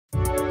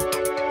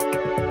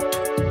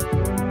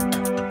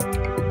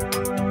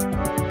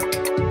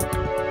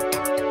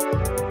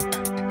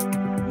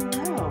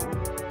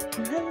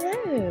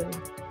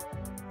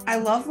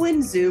love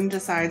when Zoom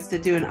decides to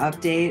do an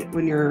update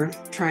when you're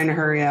trying to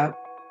hurry up.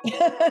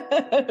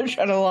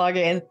 Trying to log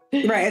in.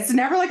 Right. It's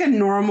never like a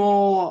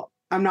normal,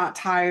 I'm not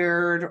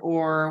tired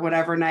or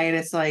whatever night.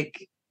 It's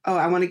like, oh,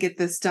 I want to get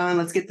this done.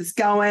 Let's get this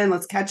going.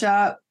 Let's catch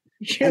up.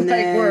 You're and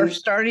like, we're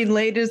starting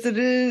late as it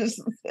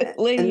is.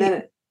 Late. And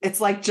then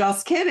it's like,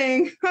 just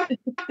kidding.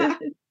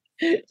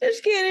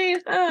 Just kidding.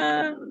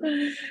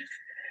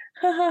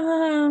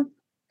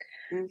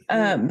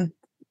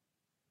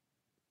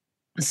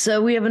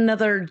 So we have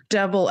another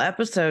double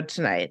episode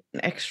tonight, an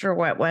extra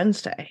wet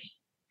Wednesday.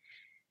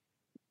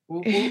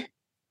 Woo,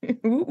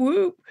 woo.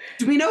 Woo.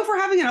 Do we know if we're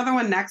having another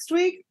one next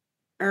week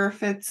or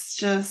if it's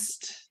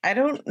just... I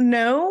don't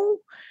know.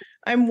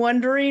 I'm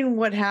wondering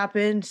what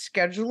happened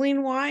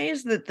scheduling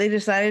wise that they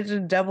decided to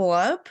double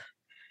up.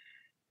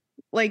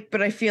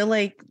 But I feel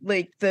like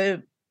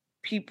the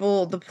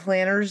people, the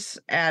planners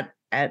at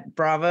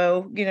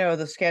Bravo,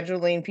 the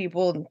scheduling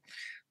people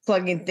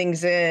plugging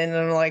things in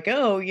and like,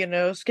 oh,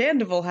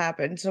 Scandival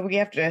happened, so we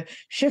have to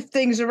shift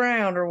things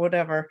around or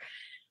whatever.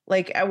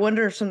 I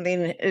wonder if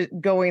something is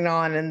going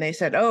on and they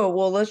said, oh,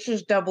 well, let's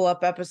just double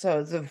up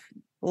episodes of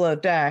Below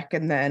Deck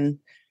and then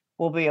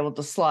we'll be able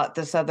to slot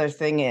this other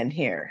thing in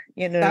here.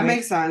 That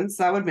makes sense.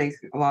 That would make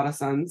a lot of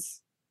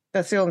sense.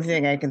 That's the only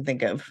thing I can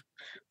think of.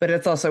 But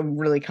it's also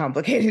really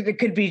complicated. It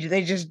could be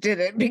they just did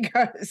it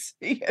because,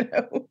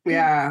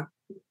 Yeah.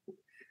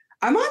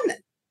 I'm on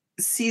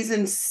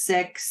season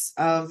 6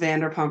 of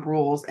Vanderpump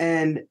Rules,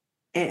 and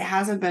it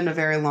hasn't been a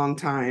very long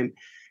time.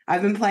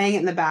 I've been playing it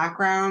in the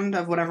background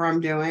of whatever I'm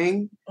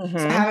doing. Mm-hmm.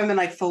 So I haven't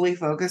been fully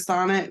focused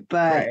on it,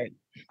 but right.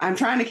 I'm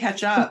trying to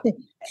catch up.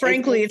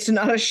 Frankly, it's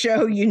not a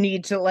show you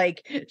need to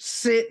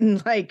sit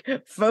and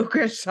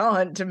focus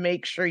on to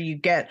make sure you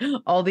get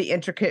all the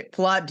intricate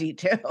plot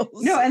details.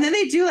 No, and then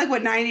they do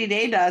what 90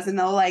 Day does, and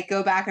they'll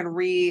go back and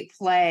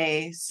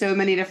replay so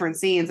many different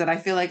scenes that I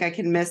feel like I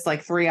can miss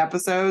 3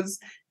 episodes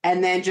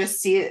and then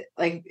just see it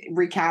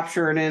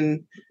recaptured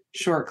in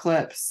short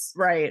clips.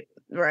 Right.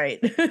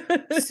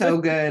 So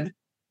good.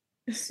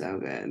 So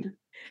good.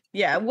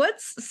 Yeah,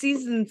 what's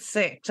season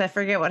 6? I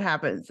forget what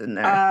happens in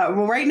there.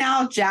 Well, right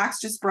now, Jax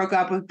just broke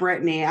up with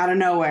Brittany out of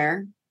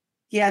nowhere.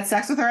 He had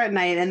sex with her at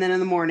night, and then in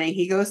the morning,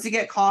 he goes to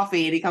get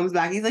coffee, and he comes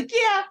back. He's like,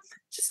 yeah,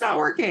 it's just not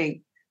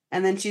working.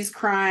 And then she's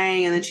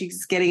crying, and then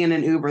she's getting in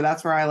an Uber.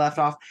 That's where I left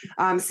off.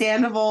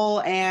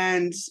 Sandoval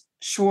and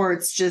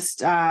Schwartz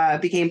just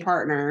became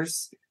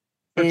partners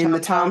in the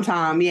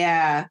Tom.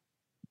 Yeah.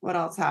 What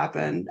else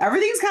happened?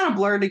 Everything's kind of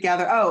blurred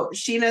together. Oh,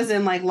 Sheena's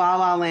in La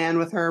La Land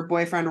with her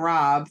boyfriend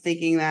Rob,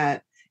 thinking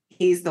that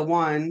he's the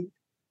one.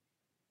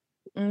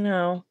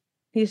 No,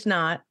 he's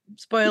not.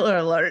 Spoiler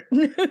alert.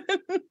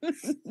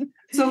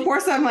 So of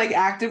course I'm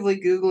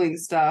actively Googling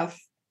stuff.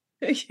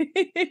 I'm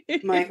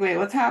wait,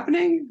 what's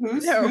happening?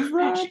 Who's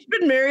Rob? She's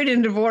been married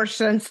and divorced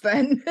since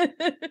then.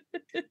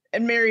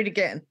 And married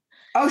again.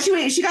 Oh,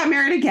 she got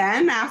married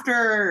again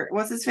after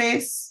what's his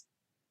face?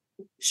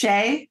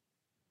 Shay?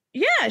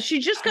 Yeah,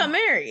 she just got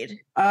married.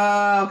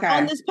 Oh, okay.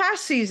 On this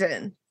past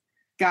season.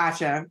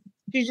 Gotcha.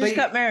 She just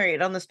got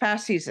married on this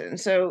past season.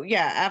 So,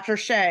 yeah, after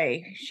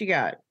Shay, she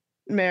got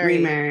married.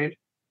 Remarried.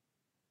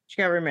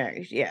 She got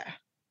remarried, yeah.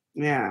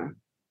 Yeah.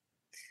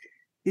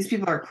 These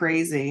people are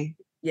crazy.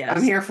 Yeah.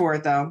 I'm here for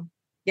it, though.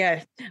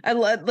 Yeah. I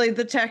love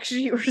the text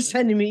you were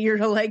sending me. You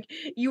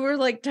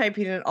were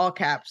typing in all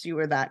caps. You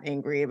were that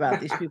angry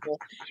about these people.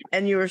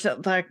 And you were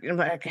talking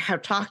about how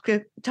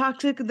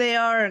toxic they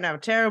are and how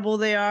terrible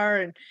they are.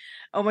 And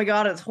oh my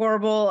God, it's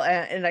horrible.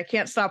 And I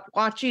can't stop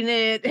watching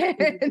it.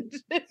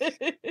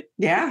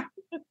 Yeah.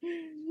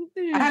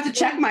 I have to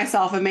check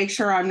myself and make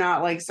sure I'm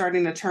not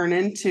starting to turn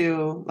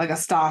into a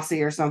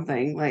Stassi or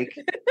something.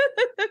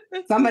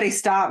 Somebody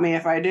stop me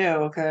if I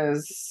do,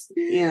 because,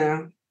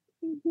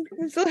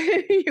 It's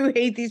you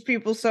hate these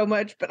people so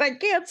much, but I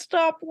can't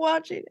stop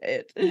watching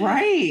it.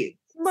 Right.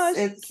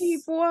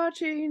 Keep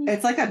watching.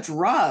 It's like a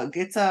drug.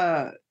 It's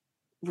a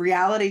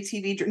reality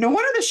TV drug. No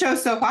wonder the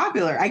show's so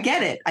popular. I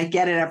get it,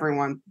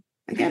 everyone.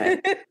 I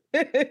get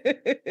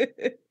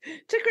it.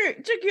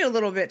 Took you a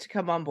little bit to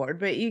come on board,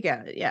 but you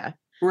get it. Yeah.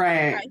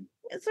 Right.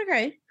 It's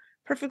okay.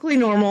 Perfectly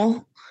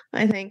normal,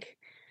 I think.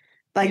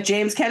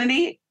 James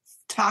Kennedy,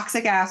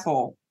 toxic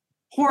asshole.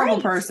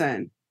 Horrible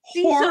person.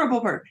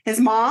 Horrible person.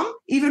 His mom,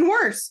 even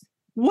worse.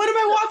 What am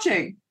I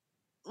watching?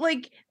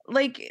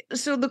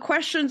 So the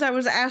questions I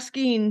was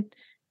asking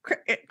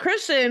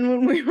Kristen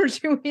when we were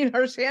doing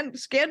our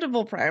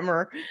Scandival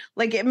primer,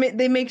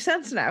 they make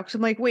sense now. Because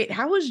I'm wait,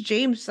 how is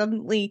James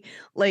suddenly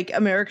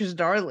America's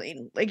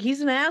darling?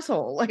 He's an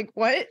asshole.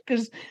 What?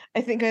 Because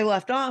I think I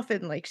left off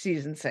in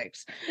season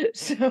 6.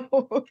 So.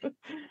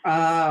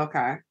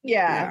 Okay.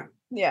 Yeah.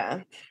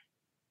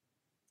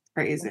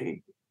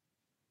 Crazy.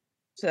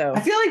 So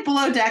I feel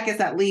Below Deck is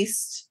at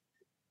least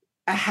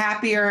a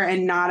happier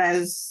and not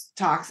as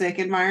toxic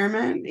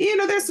environment.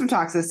 There's some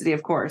toxicity,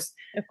 of course,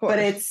 but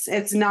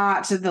it's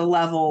not to the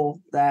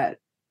level that.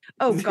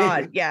 Oh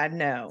God, yeah,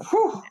 no.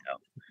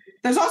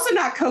 There's also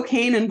not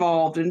cocaine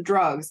involved in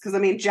drugs,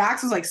 because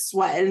Jax was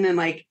sweating and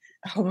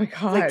Oh my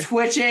It's like god.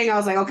 twitching. I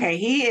was like, okay,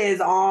 he is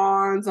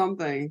on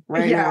something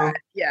right now.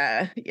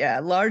 Yeah.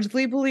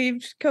 Largely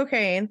believed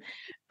cocaine.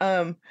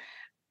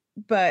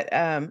 But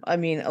I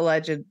mean,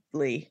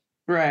 allegedly.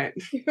 Right.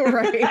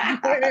 Right.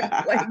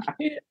 Like,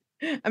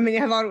 I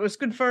mean, I thought it was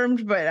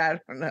confirmed, but I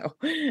don't know.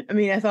 I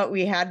mean, I thought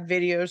we had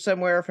videos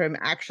somewhere of him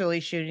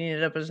actually shooting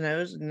it up his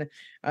nose, and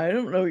I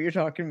don't know what you're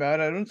talking about.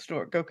 I don't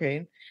snort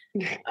cocaine.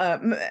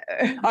 I'm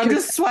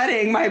just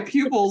sweating. My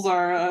pupils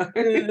are.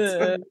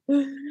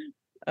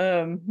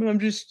 I'm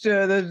just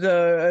I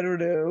don't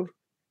know.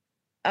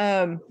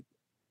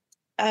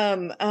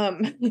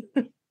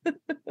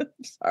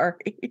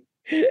 Sorry.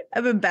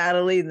 I've been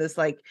battling this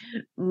like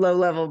low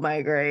level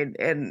migraine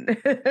and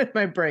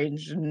my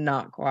brain's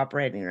not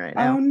cooperating right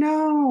Oh now.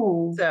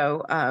 no.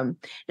 So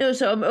no,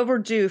 so I'm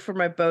overdue for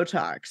my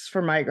Botox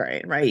for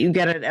migraine, right? You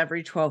get it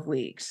every 12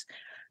 weeks.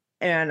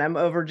 And I'm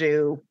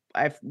overdue.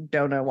 I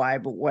don't know why,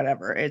 but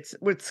whatever. It's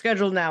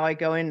scheduled now. I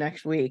go in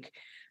next week.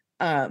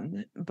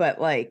 But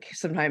like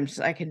sometimes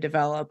I can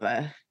develop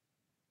a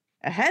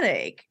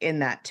headache in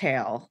that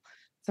tail.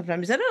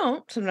 Sometimes I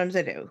don't, sometimes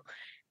I do.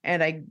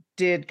 And I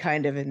did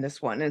kind of in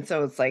this one. And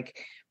so it's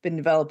like been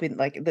developing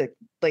like the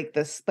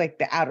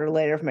outer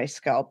layer of my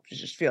scalp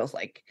just feels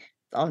like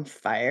it's on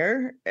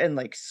fire and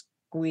like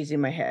squeezing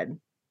my head.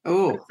 But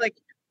Oh. it's like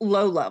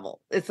low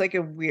level. It's like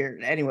a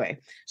weird anyway.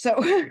 So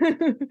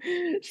So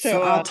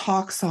so I'll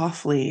talk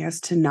softly as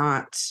to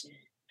not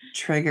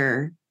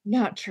trigger,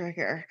 not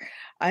trigger.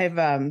 I've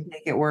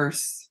make it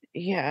worse.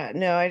 yeah,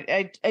 no,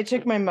 I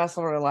took my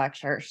muscle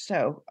relaxer,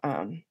 so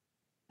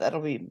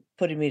that'll be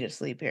putting me to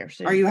sleep here Are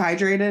soon. you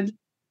hydrated?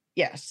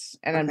 Yes,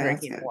 and I'm Okay,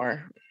 that's drinking good.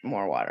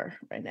 more water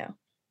right now.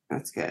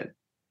 That's good.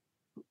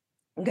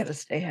 I'm gonna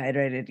stay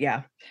hydrated.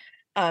 Yeah.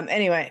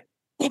 Anyway,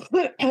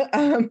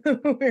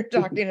 we're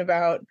talking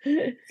about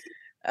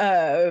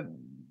uh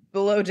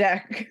below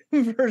deck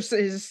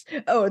versus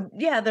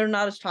they're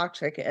not as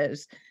toxic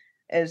as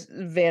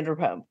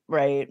Vanderpump,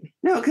 right?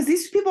 No, because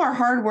these people are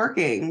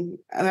hardworking.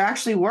 They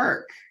actually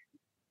work.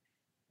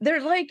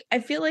 They're like I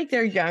feel like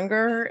they're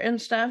younger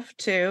and stuff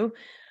too,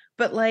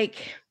 but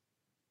like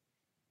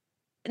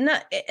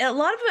not a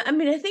lot of it. I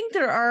mean, I think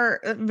there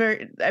are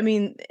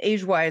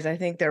age wise, I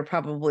think they're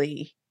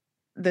probably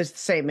the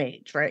same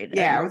age, right?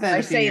 Yeah, within I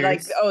a few say like,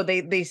 years. oh,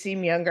 they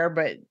seem younger,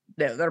 but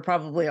no, they're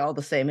probably all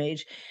the same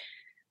age.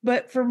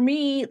 But for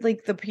me,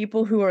 like the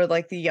people who are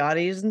like the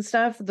yachties and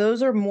stuff,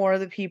 those are more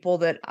the people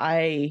that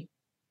I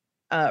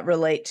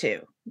relate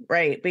to,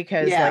 right?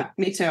 Because like Yeah,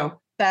 me too.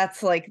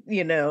 that's like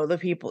the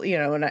people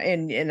and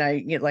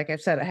I like I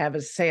said, I have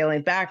a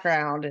sailing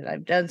background and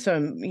I've done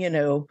some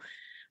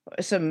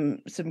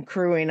some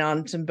crewing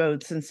on some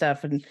boats and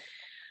stuff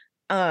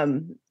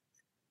um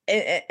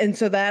and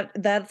so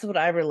that's what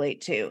I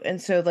relate to. And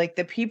so like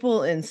the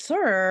people in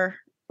Sur,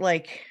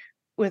 like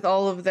with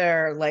all of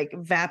their like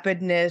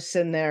vapidness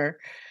and their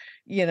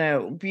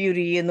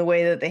beauty and the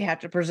way that they have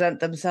to present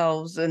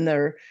themselves and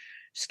their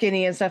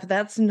skinny and stuff,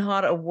 that's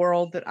not a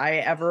world that I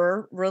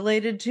ever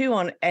related to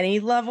on any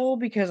level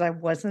because I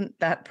wasn't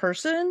that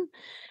person.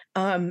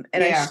 And I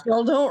Yeah.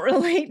 still don't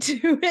relate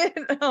to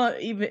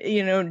it,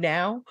 even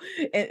now,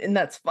 and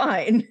that's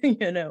fine.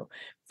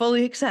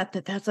 Fully accept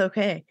that that's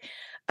okay.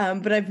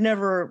 But I've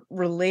never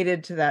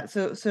related to that.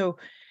 So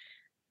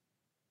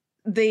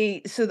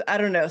I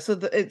don't know. So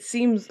it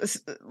seems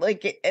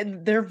like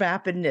and their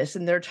vapidness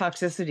and their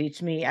toxicity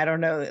to me. I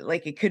don't know.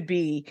 Like it could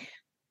be.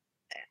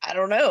 I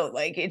don't know.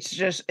 Like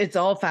it's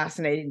all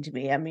fascinating to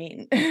me. I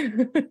mean,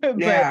 but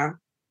Yeah.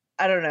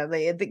 I don't know.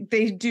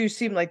 They do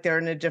seem like they're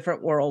in a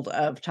different world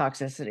of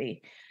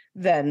toxicity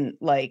than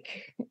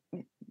like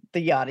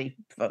the yachty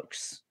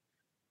folks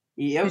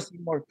who Yep.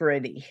 seem more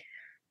gritty.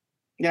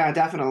 Yeah,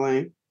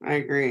 definitely. I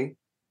agree.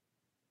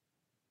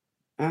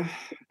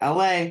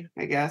 LA,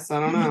 I guess. I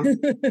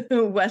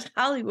don't West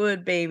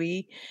Hollywood,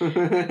 baby.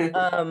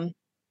 know.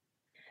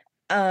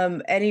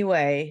 Um.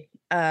 Anyway.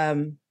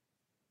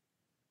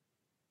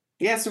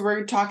 Yeah, so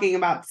we're talking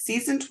about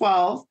season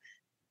 12.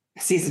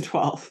 Season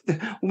 12.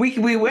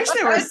 We wish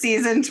there were What?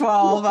 season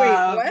 12 Wait,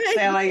 of what?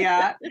 Sailing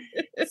Yacht.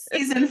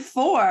 Season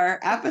 4,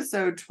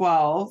 episode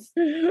 12.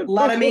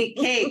 Let 'em eat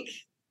cake.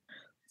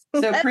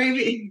 So Let me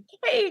eat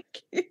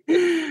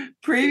cake.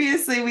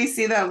 previously we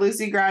see that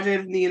Lucy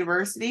graduated from the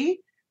university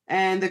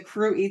and the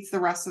crew eats the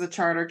rest of the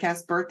charter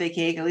cast birthday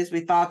cake. At least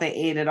we thought they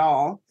ate it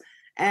all.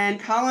 And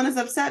Colin is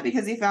upset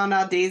because he found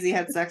out Daisy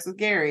had sex with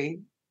Gary.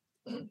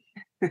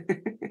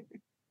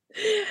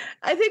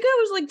 I think I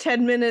was like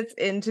 10 minutes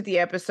into the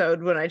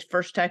episode when I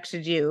first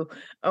texted you.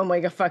 Oh my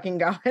god, fucking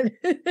god.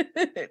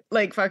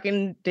 Like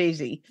fucking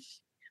Daisy.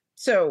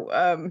 So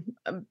I'm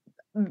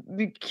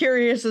be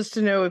curious as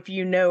to know if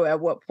you know at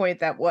what point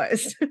that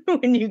was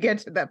when you get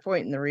to that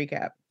point in the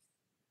recap.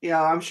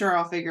 Yeah, I'm sure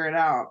I'll figure it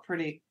out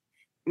pretty.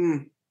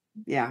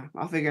 Yeah,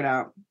 I'll figure it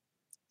out.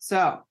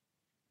 So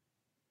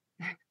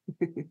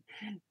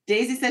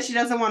Daisy says she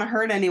doesn't want to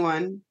hurt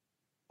anyone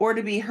or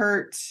to be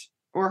hurt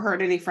or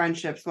hurt any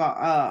friendships.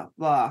 Well,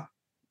 blah.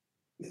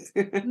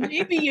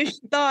 Maybe you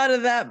thought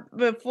of that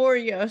before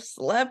you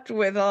slept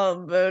with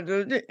all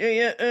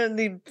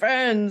the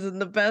friends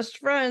and the best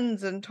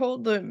friends and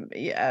told them.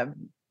 Yeah,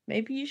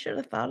 maybe you should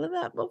have thought of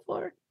that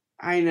before.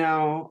 I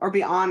know. Or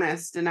be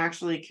honest and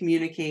actually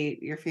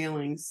communicate your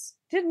feelings.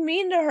 Didn't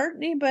mean to hurt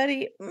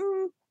anybody.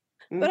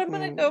 But I'm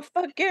gonna Mhm. go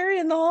fuck Gary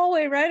in the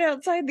hallway right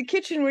outside the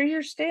kitchen where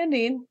you're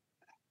standing.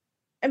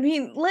 I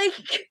mean, like,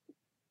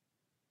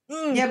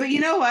 Yeah, but you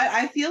know what?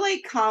 I feel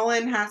like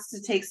Colin has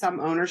to take some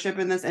ownership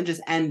in this and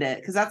just end it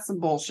because that's some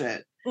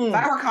bullshit. If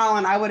I were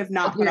Colin, I would have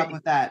not put up agree,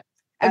 with that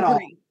at all.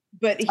 agree.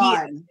 But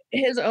Done.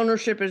 his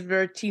ownership is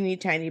very teeny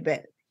tiny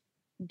bit,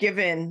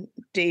 given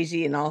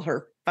Daisy and all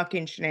her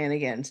fucking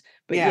shenanigans.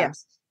 But Yeah.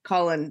 yes,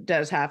 Colin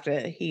does have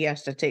to. He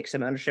has to take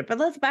some ownership. But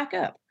let's back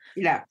up.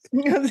 Yeah.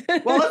 Well, let's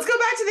go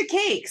back to the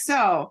cake.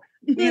 So,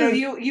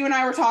 you and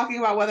I were talking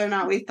about whether or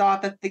not we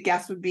thought that the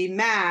guests would be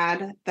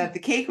mad that the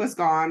cake was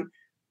gone.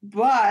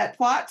 But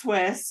plot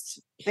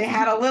twist, they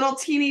had a little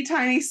teeny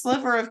tiny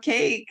sliver of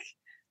cake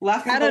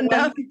left. Had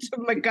enough to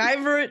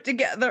MacGyver it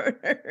together.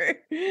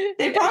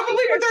 They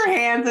probably put their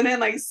hands in it,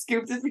 like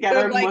scooped it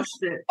together and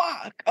mushed it.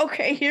 Fuck.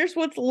 Okay, here's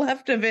what's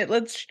left of it.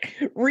 Let's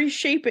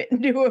reshape it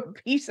into a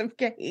piece of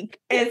cake.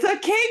 It's a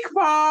cake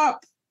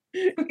pop.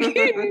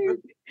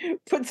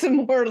 Put some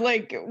more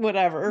like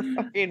whatever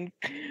fucking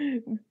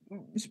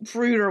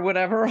fruit or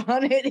whatever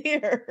on it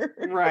here.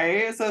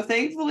 Right. So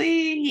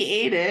thankfully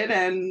he ate it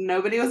and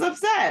nobody was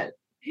upset.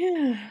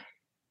 Yeah.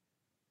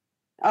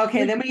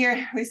 Okay, then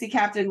we see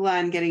Captain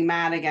Glenn getting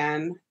mad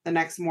again the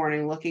next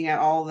morning, looking at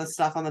all the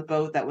stuff on the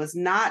boat that was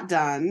not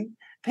done.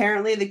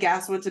 Apparently the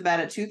guests went to bed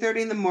at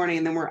 2:30 in the morning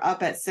and then we're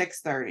up at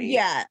 6:30.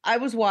 Yeah, I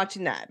was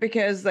watching that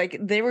because like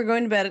they were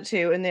going to bed at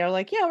 2 and they were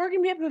like, yeah, we're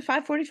gonna be up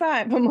at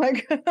 5:45. I'm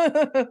like,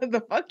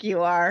 the fuck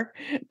you are.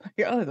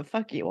 Like, oh, the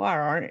fuck you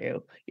are, aren't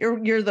you?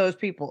 You're those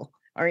people,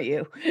 aren't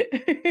you?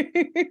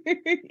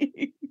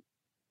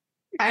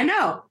 I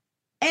know.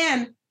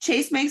 And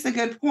Chase makes a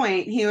good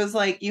point. He was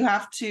like, you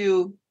have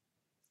to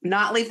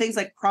not leave things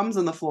like crumbs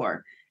on the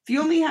floor. If you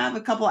only have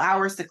a couple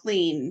hours to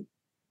clean,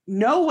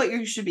 know what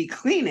you should be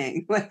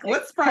cleaning. Like,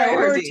 what's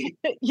priority?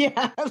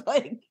 Yeah,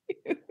 like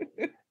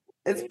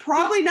it's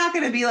probably not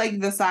going to be like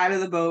the side of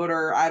the boat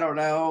or I don't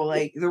know,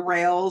 like the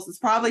rails. It's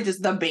probably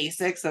just the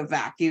basics of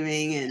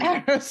vacuuming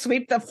and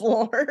sweep the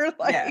floor.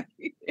 Like, yeah.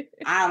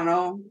 I don't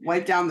know,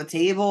 wipe down the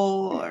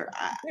table or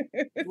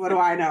what do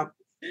I know?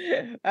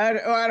 I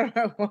don't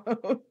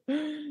know.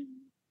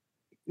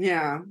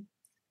 Yeah.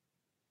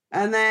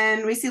 And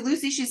then we see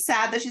Lucy. She's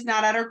sad that she's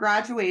not at her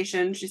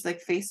graduation. She's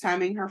like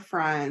FaceTiming her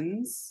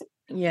friends.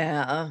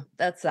 Yeah,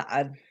 that's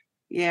sad.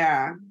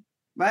 Yeah.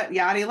 But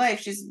yachty life.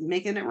 She's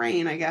making it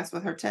rain, I guess,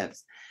 with her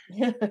tips.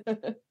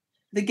 The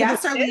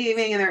guests are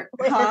leaving and they're,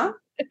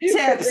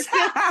 tips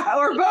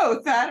or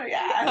both.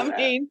 I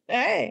mean,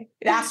 hey.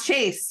 That's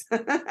Chase.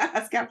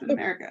 That's Captain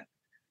America.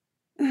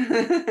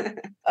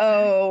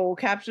 Oh,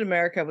 Captain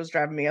America was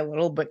driving me a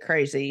little bit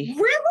crazy.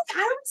 Really?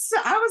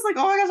 I was like,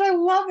 oh my gosh, I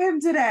love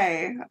him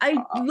today. I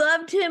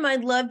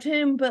loved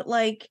him, but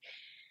like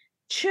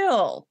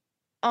chill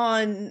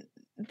on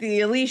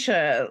the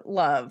Alicia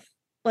love.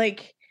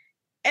 Like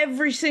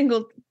every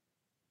single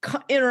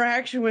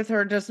interaction with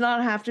her does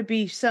not have to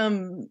be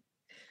some,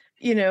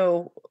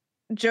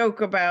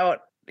 joke about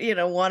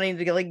wanting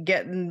to like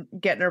getting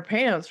her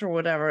pants or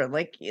whatever.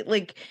 Like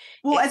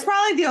well, it's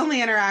probably the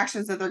only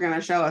interactions that they're going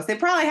to show us. They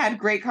probably had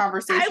great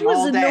conversation. I was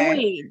all day.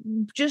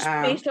 annoyed just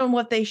based on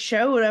what they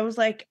showed. I was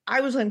like, I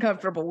was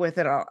uncomfortable with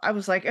it all. I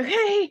was like,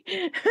 okay.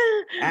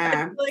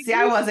 Like, see,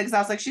 I wasn't, because I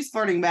was like, she's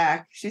flirting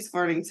back. She's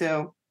flirting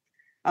too.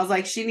 I was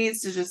like, she needs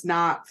to just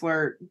not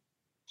flirt.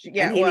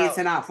 Yeah, and he needs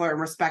to not flirt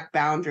and respect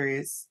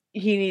boundaries.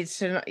 He needs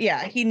to,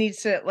 he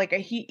needs to, like,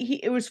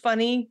 it was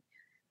funny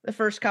the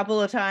first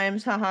couple of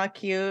times, haha,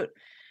 cute,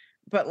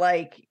 but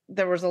like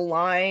there was a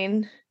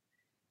line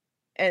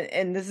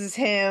and this is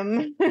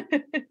him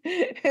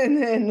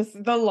and then this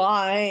is the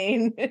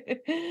line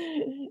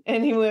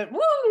and he went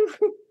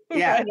woo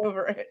right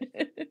over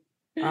it.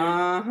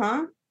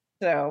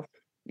 So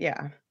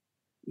yeah.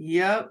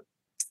 Yep.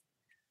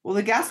 Well,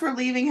 the guests were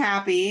leaving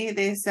happy.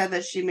 They said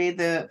that she made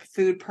the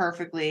food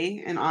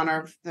perfectly in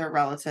honor of their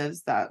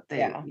relatives that they,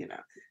 so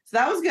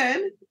that was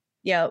good.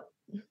 Yep.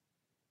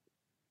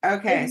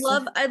 Okay.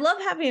 I love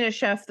having a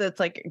chef that's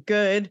like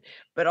good,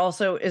 but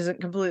also isn't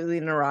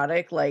completely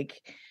neurotic. Like,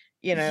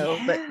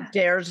 that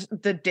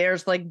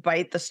dares like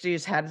bite the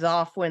stew's heads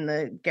off when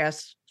the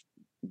guests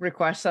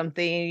request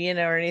something,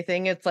 or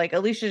anything. It's like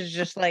Alicia's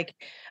just like,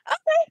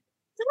 okay,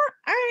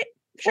 all right.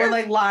 Sure. Or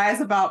like lies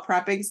about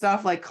prepping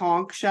stuff like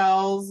conch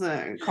shells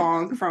and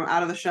conch from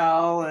out of the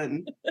shell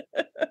and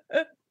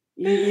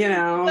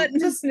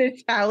just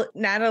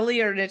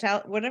Natalie or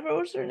Natalie, whatever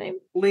was her name.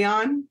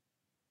 Leon.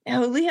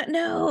 Oh, Leon.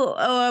 No.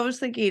 Oh, I was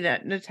thinking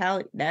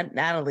Natalie.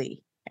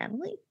 Natalie. I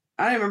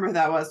don't remember who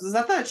that was. Was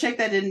that the chick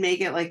that didn't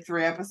make it like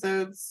 3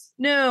 episodes?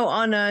 No,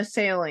 on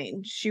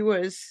Sailing. She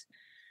was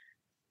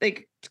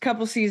like a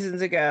couple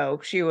seasons ago.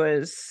 She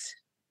was.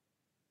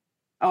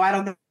 Oh, I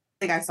don't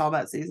think I saw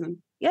that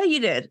season. Yeah, you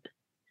did.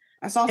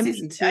 I saw I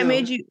season 2.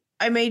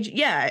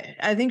 Yeah,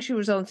 I think she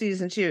was on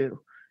season 2.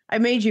 I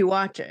made you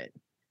watch it.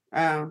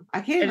 Oh,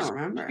 I can't even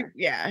remember.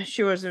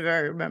 She wasn't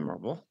very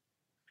memorable.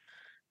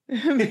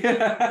 She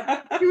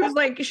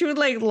would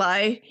like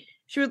lie.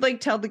 She would like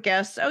tell the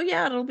guests, "Oh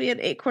yeah, it'll be an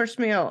 8-course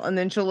meal," and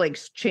then she'll like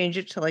change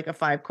it to like a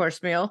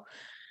 5-course meal,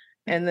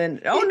 and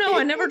then, "Oh no,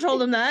 I never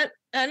told them that.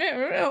 I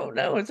never.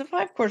 No, it's a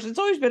 5-course. It's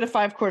always been a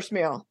 5-course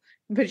meal."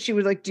 But she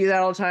would like do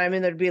that all the time,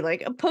 and there'd be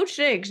like poached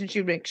eggs, and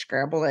she'd make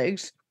scrambled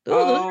eggs.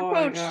 Oh, those are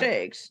poached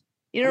eggs.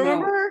 You don't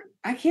remember her?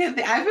 I can't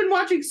think. I've been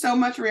watching so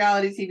much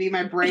reality TV.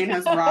 My brain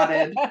has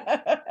rotted.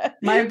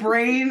 My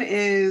brain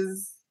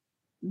is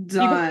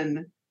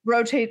done.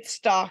 Rotate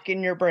stock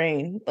in your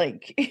brain.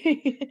 Like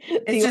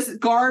it's just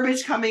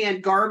garbage coming in.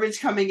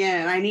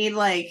 I need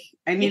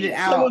it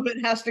out. Some of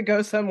it has to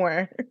go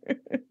somewhere.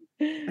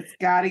 It's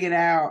got to get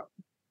out.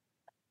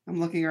 I'm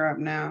looking her up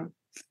now.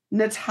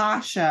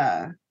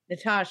 Natasha.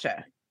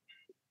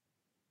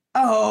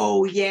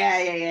 Oh,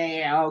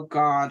 yeah. Oh,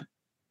 God.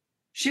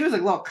 She was a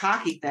little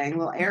cocky thing, a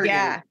little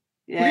arrogant.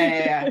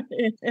 Yeah.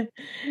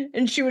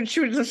 And she would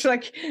just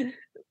like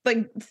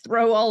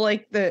throw all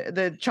like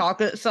the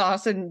chocolate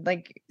sauce and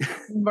like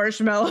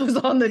marshmallows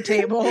on the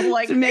table,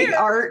 like to make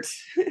art.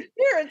 Here,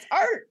 it's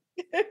art.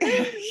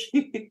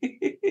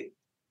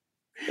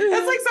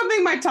 That's like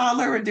something my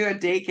toddler would do at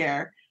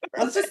daycare.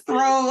 Let's just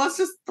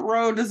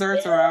throw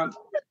desserts around.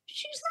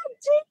 She's at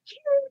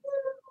daycare.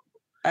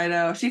 I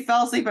know. She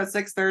fell asleep at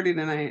 6:30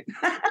 tonight.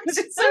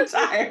 She's so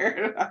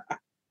tired.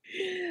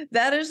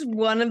 That is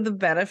one of the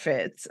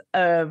benefits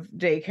of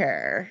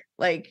daycare.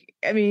 Like,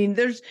 I mean,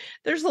 there's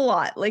a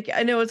lot. Like,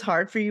 I know it's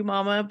hard for you,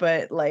 Mama,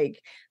 but like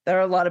there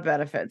are a lot of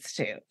benefits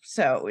too.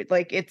 So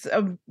like it's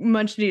a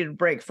much needed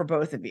break for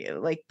both of you.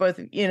 Like both,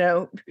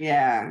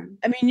 Yeah.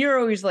 I mean, you're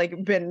always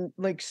like been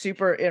like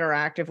super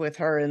interactive with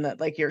her, and that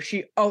like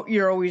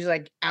you're always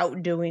like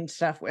out doing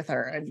stuff with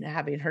her and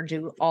having her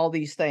do all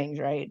these things,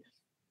 right?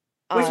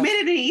 Which made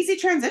it an easy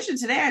transition.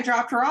 Today I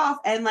dropped her off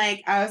and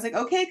like I was like,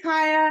 okay,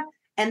 Kaya.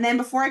 And then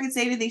before I could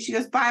say anything, she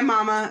goes, "Bye,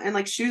 Mama," and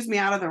like shoos me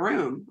out of the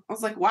room. I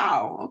was like,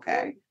 wow,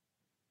 okay.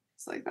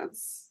 It's like,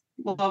 that's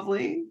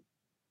lovely.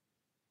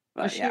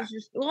 But yeah.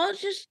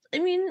 I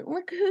mean,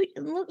 look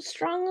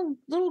strong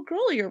little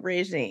girl you're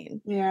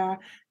raising. Yeah.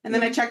 And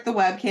then I checked the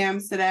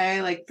webcams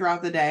today, like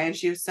throughout the day, and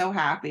she was so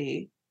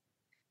happy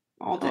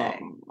all day.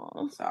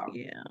 So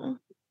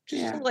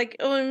yeah. Like,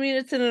 I mean,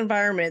 it's an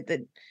environment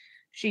that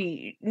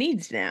she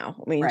needs now.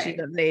 I mean, she's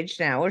at an age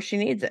now where she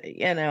needs it,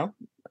 and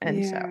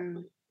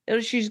so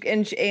she's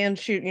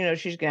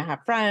gonna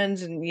have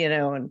friends, and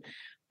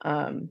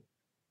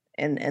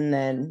and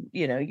then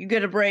you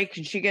get a break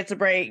and she gets a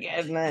break,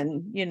 and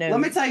then let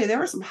me tell you, there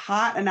were some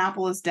hot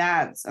Annapolis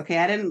dads. Okay,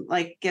 I didn't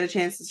like get a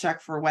chance to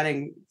check for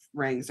wedding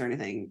rings or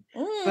anything,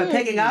 but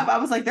picking up, I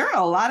was like, there are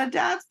a lot of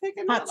dads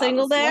picking up. Hot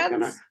single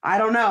dads? I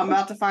don't know. I'm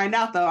about to find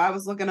out though. I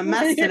was looking a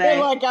mess today.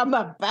 Like, I'm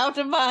about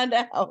to find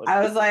out. I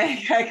was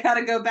like, I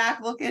gotta go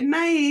back looking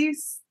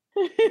nice.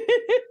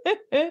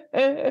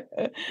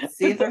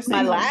 See if there's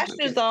my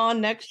lashes on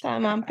next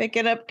time I'm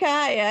picking up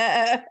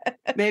Kaya.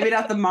 Maybe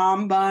not the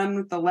mom bun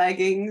with the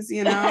leggings,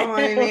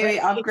 maybe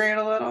upgrade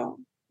a little.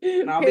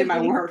 And I'll be my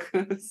work.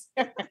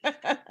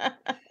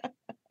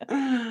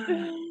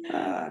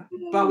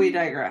 But we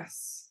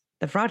digress.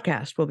 The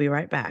Fraudcast will be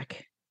right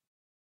back.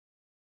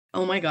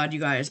 Oh my God, you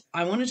guys,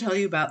 I want to tell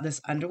you about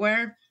this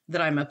underwear that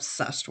I'm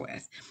obsessed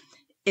with.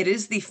 It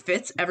is the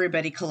Fits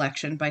Everybody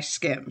collection by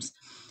Skims.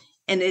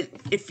 And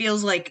it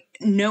feels like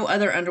no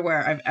other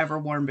underwear I've ever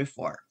worn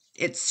before.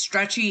 It's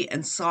stretchy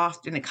and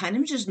soft, and it kind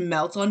of just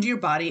melts onto your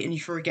body and you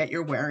forget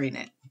you're wearing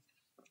it.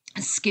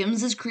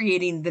 Skims is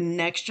creating the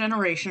next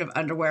generation of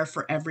underwear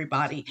for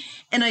everybody.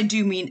 And I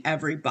do mean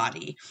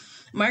everybody.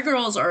 My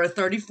girls are a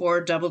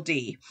 34 double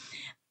D.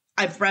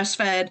 I've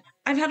breastfed.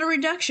 I've had a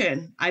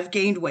reduction. I've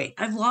gained weight.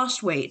 I've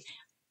lost weight.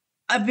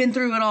 I've been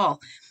through it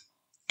all.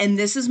 And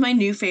this is my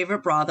new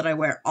favorite bra that I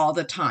wear all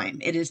the time.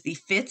 It is the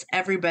Fits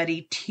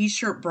Everybody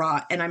t-shirt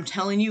bra. And I'm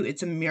telling you,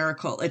 it's a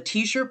miracle. A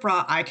t-shirt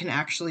bra I can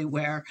actually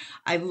wear.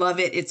 I love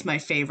it. It's my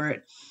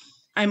favorite.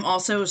 I'm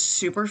also a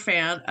super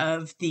fan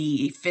of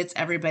the Fits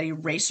Everybody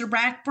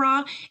Racerback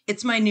bra.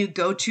 It's my new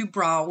go-to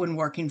bra when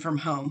working from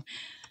home.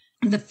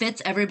 The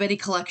Fits Everybody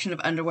collection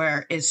of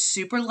underwear is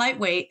super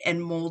lightweight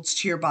and molds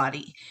to your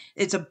body.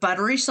 It's a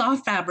buttery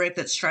soft fabric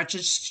that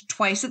stretches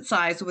twice its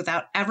size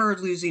without ever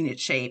losing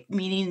its shape,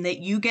 meaning that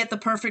you get the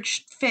perfect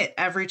fit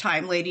every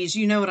time. Ladies,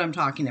 you know what I'm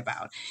talking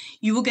about.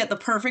 You will get the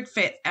perfect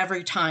fit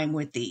every time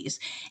with these.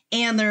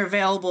 And they're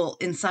available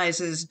in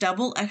sizes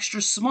double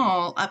extra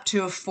small up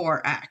to a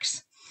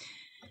 4X.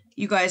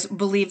 You guys,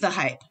 believe the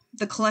hype.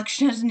 The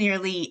collection has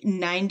nearly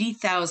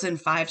 90,000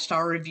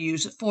 5-star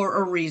reviews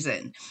for a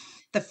reason.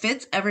 The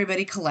Fits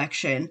Everybody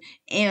collection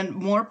and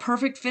more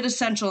perfect fit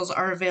essentials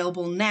are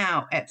available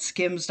now at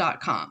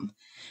skims.com.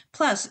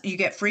 Plus, you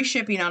get free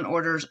shipping on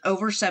orders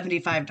over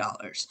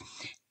 $75.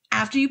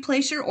 After you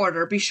place your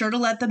order, be sure to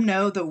let them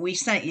know that we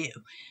sent you.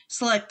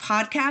 Select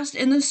podcast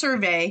in the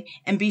survey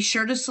and be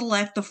sure to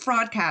select the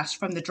Fraudcast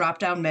from the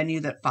drop-down menu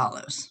that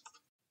follows.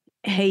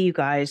 Hey, you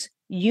guys,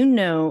 you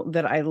know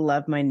that I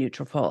love my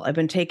Nutrafol. I've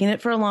been taking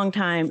it for a long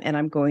time, and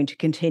I'm going to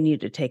continue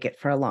to take it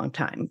for a long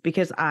time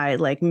because I,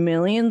 like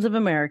millions of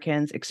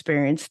Americans,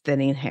 experience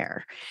thinning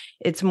hair.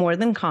 It's more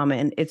than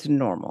common, it's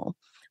normal,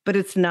 but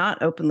it's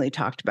not openly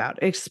talked about,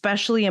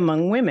 especially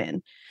among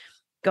women.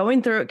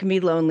 Going through it can be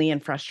lonely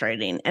and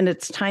frustrating, and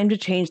it's time to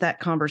change that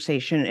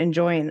conversation and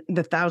join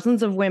the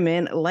thousands of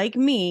women like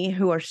me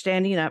who are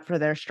standing up for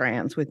their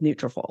strands with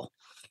Nutrafol.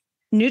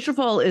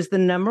 Nutrafol is the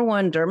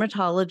 #1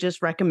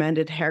 dermatologist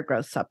recommended hair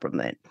growth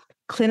supplement,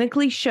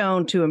 clinically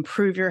shown to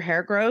improve your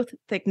hair growth,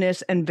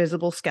 thickness, and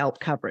visible scalp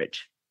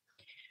coverage.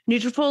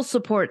 Nutrafol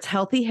supports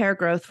healthy hair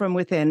growth from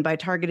within by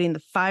targeting the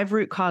 5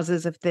 root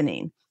causes of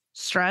thinning: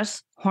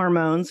 stress,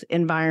 hormones,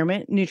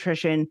 environment,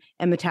 nutrition,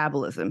 and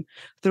metabolism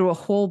through a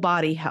whole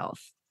body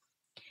health.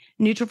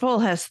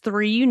 Nutrafol has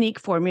 3 unique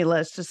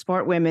formulas to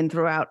support women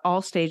throughout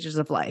all stages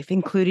of life,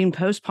 including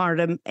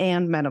postpartum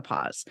and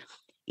menopause.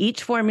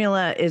 Each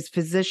formula is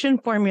physician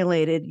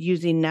formulated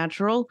using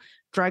natural,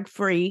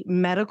 drug-free,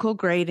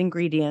 medical-grade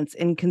ingredients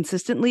in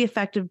consistently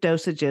effective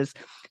dosages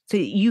so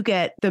you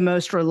get the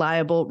most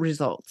reliable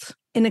results.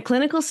 In a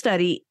clinical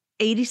study,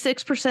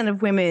 86%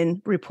 of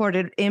women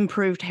reported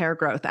improved hair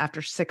growth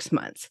after 6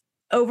 months.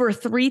 Over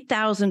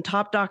 3,000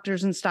 top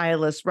doctors and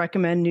stylists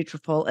recommend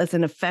Nutrafol as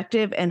an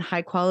effective and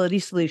high-quality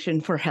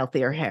solution for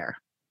healthier hair.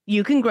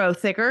 You can grow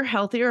thicker,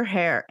 healthier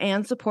hair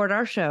and support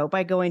our show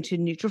by going to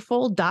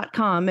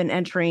Nutrafol.com and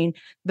entering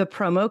the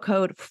promo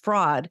code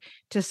FRAUD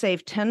to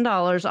save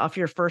 $10 off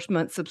your first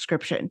month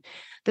subscription.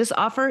 This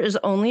offer is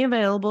only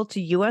available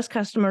to U.S.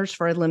 customers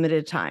for a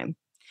limited time.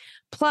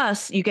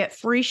 Plus, you get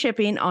free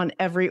shipping on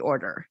every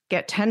order.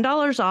 Get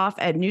 $10 off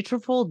at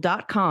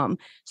Nutrafol.com,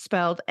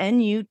 spelled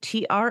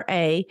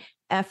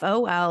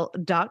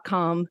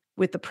Nutrafol.com,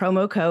 with the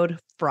promo code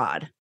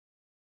FRAUD.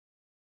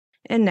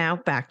 And now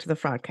back to the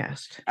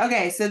Fraudcast.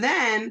 Okay, so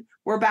then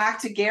we're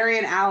back to Gary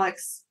and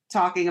Alex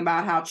talking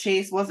about how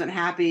Chase wasn't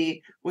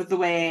happy with the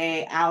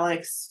way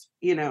Alex,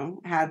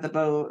 had the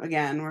boat.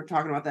 Again, we're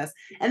talking about this.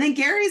 And then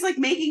Gary's like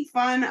making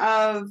fun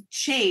of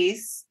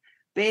Chase,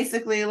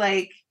 basically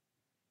like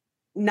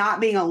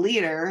not being a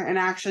leader and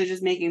actually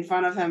just making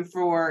fun of him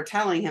for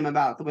telling him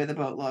about the way the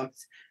boat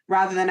looked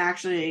rather than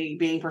actually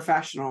being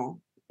professional.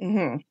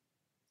 Mm-hmm.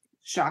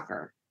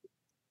 Shocker.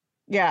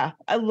 Yeah,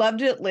 I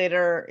loved it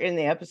later in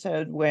the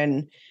episode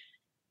when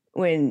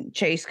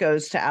Chase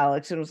goes to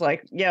Alex and was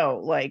like, yo,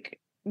 like,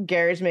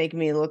 Gary's making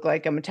me look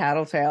like I'm a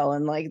tattletale,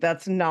 and like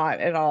that's not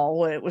at all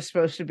what it was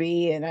supposed to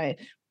be. And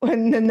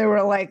then they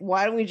were like,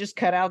 why don't we just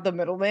cut out the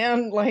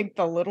middleman, like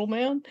the little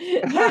man?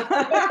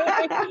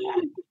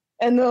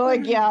 And they're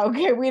like, yeah,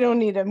 okay, we don't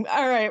need him.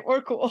 All right,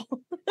 we're cool.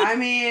 I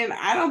mean,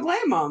 I don't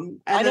blame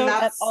them. And I don't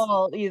at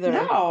all either.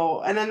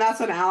 No. And then that's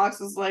when Alex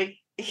was like,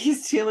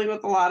 he's dealing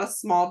with a lot of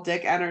small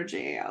dick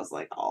energy. I was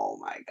like, oh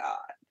my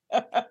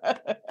God.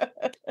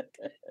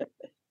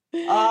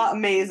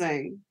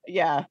 Amazing.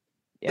 Yeah.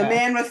 The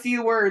man with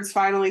few words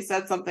finally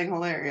said something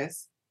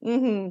hilarious.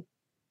 Mm-hmm.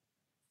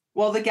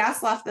 Well, the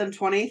guest left them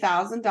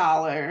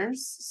 $20,000.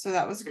 So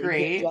that was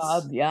great. Good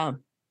job. Yeah.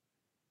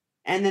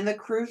 And then the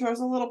crew throws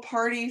a little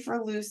party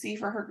for Lucy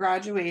for her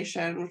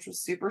graduation, which was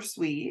super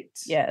sweet.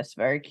 Yes,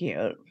 very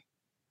cute.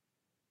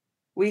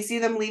 We see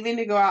them leaving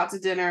to go out to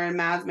dinner, and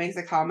Mads makes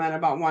a comment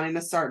about wanting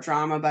to start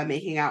drama by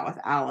making out with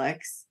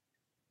Alex.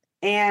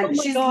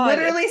 And she's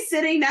literally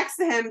sitting next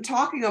to him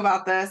talking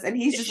about this, and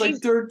he's just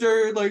like,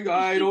 dirt, like,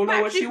 I don't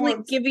know what she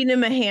wants. Giving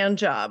him a hand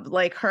job.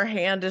 Like her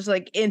hand is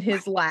like in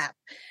his lap.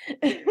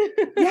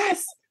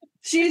 Yes.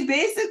 She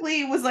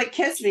basically was like,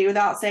 kiss me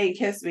without saying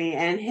kiss me,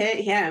 and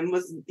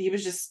he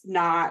was just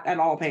not at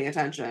all paying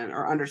attention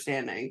or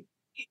understanding.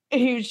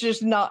 He was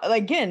just not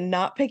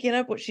picking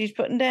up what she's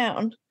putting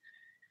down.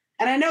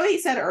 And I know he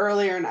said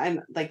earlier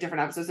in like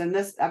different episodes, in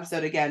this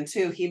episode again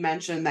too, he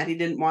mentioned that he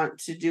didn't want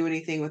to do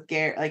anything with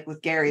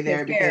Gary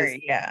there because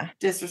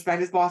disrespect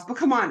his boss. But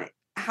come on,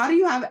 how do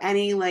you have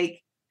any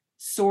like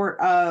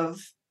sort of?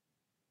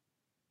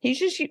 He's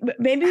just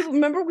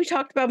remember we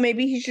talked about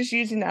maybe he's just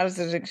using that as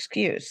an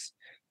excuse.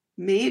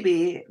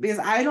 Maybe, because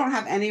I don't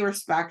have any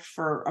respect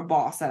for a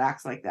boss that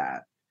acts like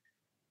that.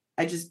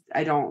 I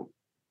don't.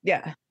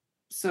 Yeah.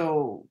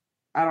 So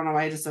I don't know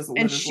why he just doesn't.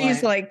 And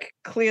she's like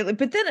clearly,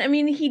 but then I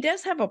mean he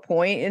does have a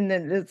point, and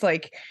then it's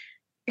like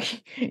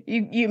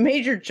you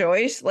made your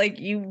choice, like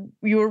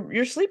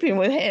you're sleeping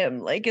with him,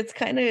 like it's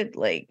kind of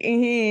like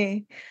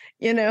you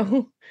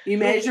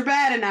made your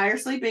bed and now you're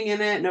sleeping in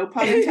it, no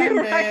pun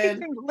intended. Right?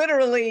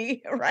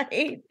 Literally,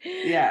 right?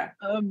 Yeah.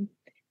 So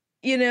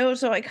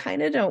I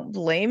kind of don't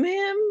blame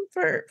him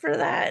for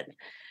that.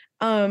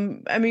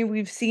 I mean,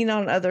 we've seen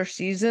on other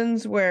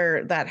seasons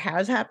where that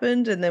has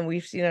happened, and then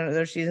we've seen on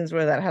other seasons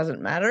where that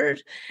hasn't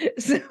mattered.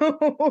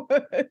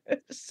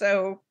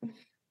 So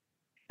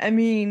I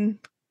mean,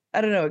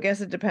 I don't know. I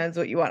guess it depends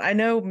what you want. I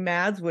know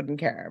Mads wouldn't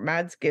care.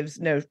 Mads gives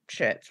no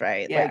shits,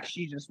 right? Yeah. Like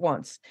she just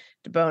wants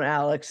to bone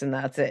Alex and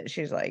that's it.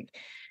 She's like,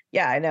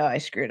 yeah, I know I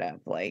screwed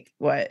up. Like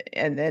what?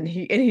 And then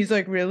he's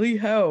like, really?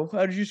 How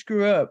did you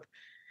screw up?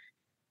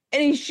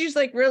 And she's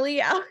like,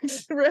 really,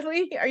 Alex?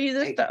 Really? Are you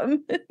this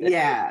dumb?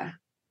 Yeah.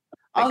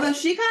 Okay. Although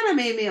she kind of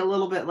made me a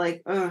little bit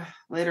like, ugh,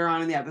 later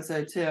on in the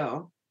episode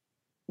too.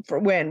 For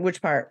when?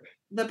 Which part?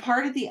 The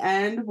part at the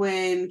end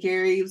when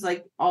Gary was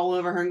like all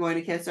over her and going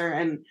to kiss her,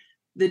 and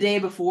the day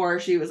before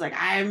she was like,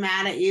 I'm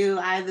mad at you,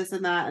 I this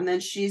and that, and then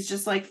she's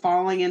just like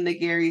falling into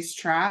Gary's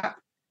trap.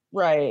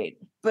 Right.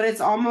 But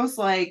it's almost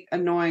like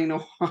annoying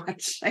to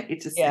watch. I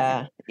hate to say.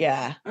 Yeah.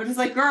 Yeah. I'm just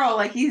like, girl,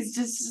 like he's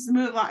just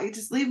move on,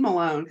 just leave him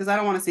alone because I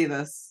don't want to see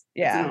this.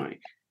 Yeah. It's annoying.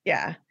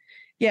 Yeah.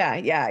 Yeah.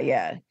 Yeah.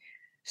 Yeah.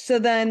 So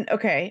then,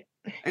 okay.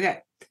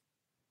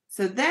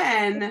 So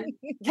then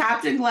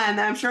Captain Glenn,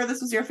 I'm sure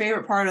this was your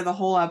favorite part of the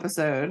whole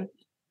episode.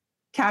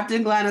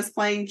 Captain Glenn is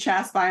playing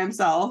chess by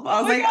himself.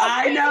 I was like,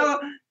 God, I know.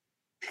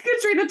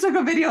 Katrina took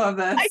a video of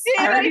this.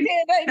 I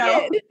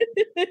did.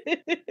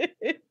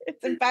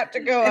 It's about to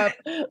go up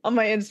on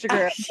my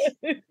Instagram.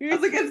 I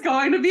was like, it's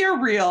going to be a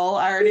reel.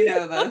 I already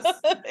know this.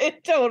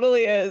 It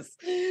totally is.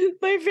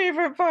 My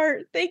favorite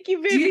part. Thank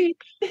you, Vivi.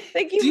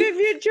 Thank you,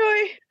 Vivian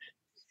Joy.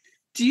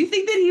 Do you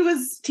think that he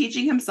was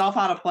teaching himself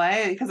how to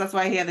play? Because that's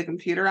why he had the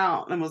computer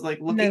out and was like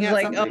looking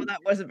at something? Oh,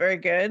 that wasn't very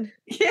good.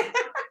 Yeah,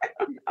 I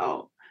don't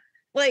know.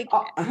 Like,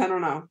 I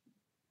don't know.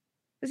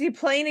 Is he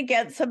playing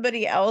against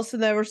somebody else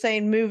and they were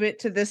saying, move it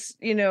to this,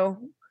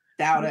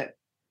 Doubt it.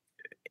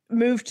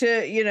 Move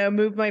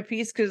my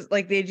piece, because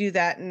like they do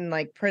that in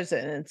like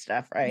prison and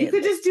stuff, right? You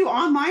could just do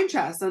online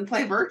chess and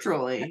play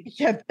virtually.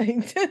 Yeah.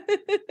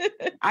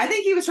 I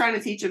think he was trying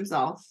to teach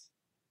himself.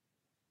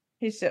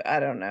 I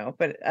don't know,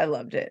 but I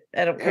loved it.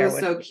 I don't care.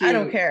 So cute. I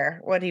don't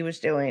care what he was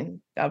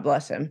doing. God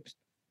bless him.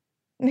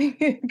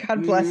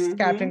 God bless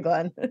Captain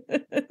Glenn.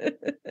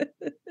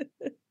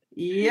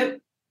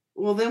 Yep.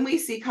 Well, then we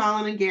see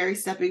Colin and Gary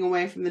stepping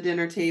away from the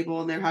dinner table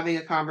and they're having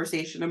a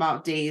conversation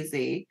about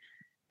Daisy.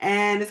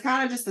 And it's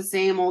kind of just the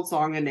same old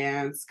song and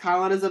dance.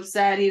 Colin is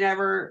upset he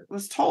never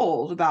was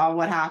told about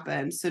what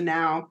happened. So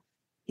now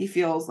he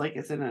feels like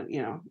it's in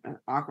an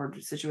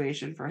awkward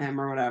situation for him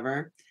or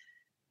whatever.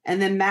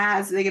 And then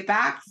they get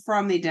back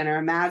from the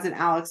dinner. Mads and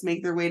Alex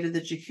make their way to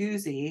the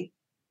jacuzzi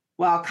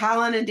while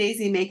Colin and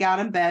Daisy make out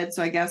in bed.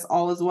 So I guess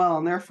all is well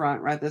on their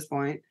front right at this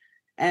point.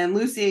 And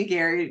Lucy and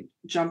Gary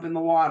jump in the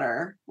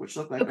water, which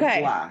looked like a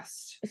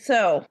blast.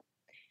 So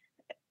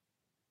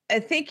I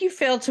think you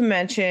failed to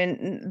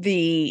mention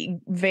the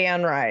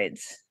van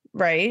rides,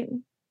 right?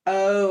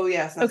 Oh,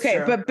 yes. That's okay,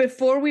 true. But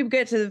before we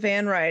get to the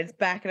van rides,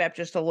 back it up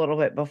just a little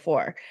bit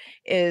before,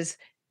 is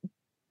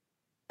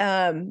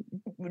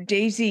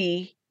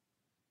Daisy,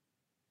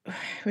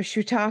 was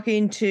she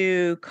talking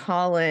to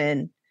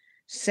Colin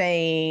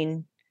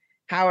saying,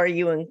 how are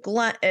you and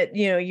Glenn,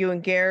 you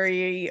and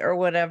Gary or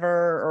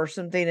whatever or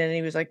something? And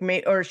he was like,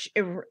 or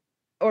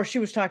she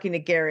was talking to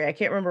Gary. I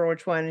can't remember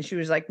which one. And she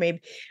was like, maybe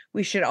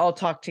we should all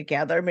talk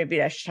together.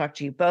 Maybe I should talk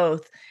to you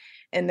both.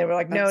 And they were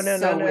like, no.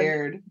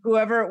 Weird.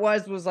 Whoever it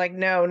was like,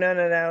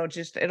 no.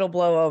 Just, it'll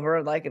blow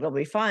over. Like, it'll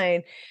be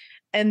fine.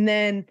 And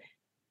then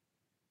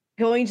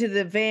going to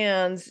the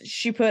vans,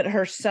 she put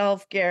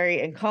herself,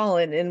 Gary, and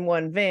Colin in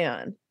one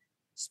van.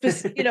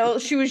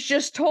 She was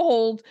just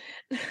told,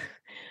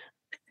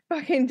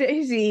 fucking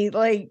Daisy,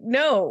 like,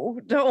 no,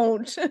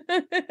 don't.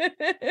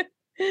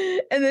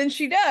 And then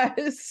she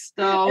does.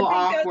 So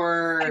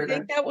awkward. I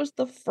think that was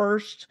the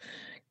first.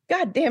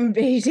 Goddamn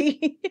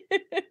Daisy.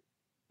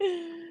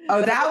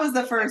 Oh, that was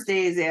the first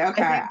Daisy.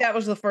 Okay. I think that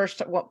was the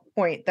first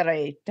point that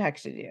I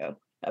texted you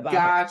about.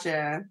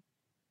 Gotcha.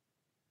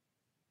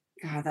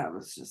 God, that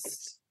was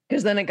just.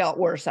 Because then it got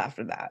worse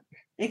after that.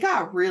 It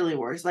got really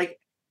worse. Like,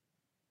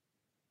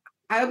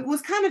 I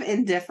was kind of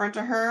indifferent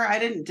to her. I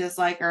didn't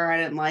dislike her. I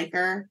didn't like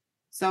her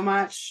so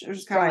much. It was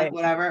just kind of like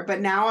whatever.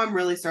 But now I'm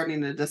really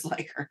starting to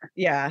dislike her.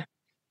 Yeah.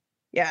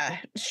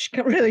 She's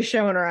really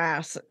showing her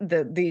ass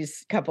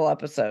these couple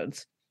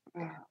episodes.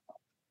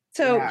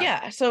 So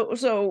yeah.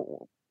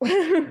 So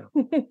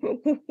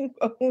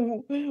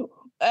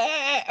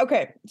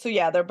okay. So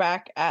yeah, they're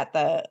back at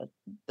the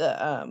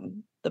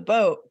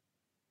boat.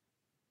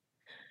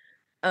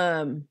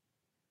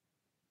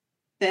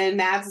 Then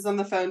Mads is on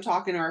the phone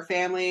talking to her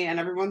family and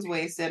everyone's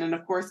wasted. And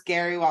of course,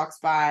 Gary walks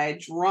by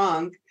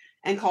drunk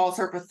and calls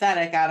her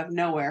pathetic out of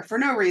nowhere for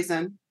no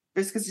reason.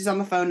 Just because he's on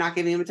the phone, not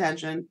giving him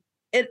attention.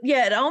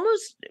 It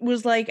almost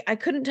was like, I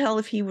couldn't tell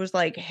if he was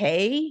like,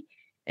 hey,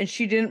 and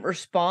she didn't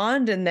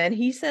respond. And then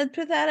he said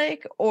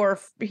pathetic, or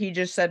if he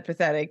just said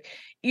pathetic.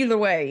 Either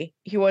way,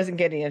 he wasn't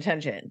getting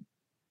attention.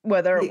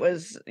 Whether it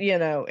was,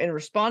 in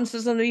response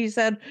to something he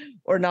said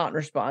or not in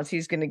response,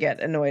 he's going to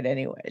get annoyed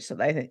anyway. So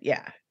I think,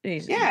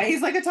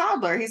 he's like a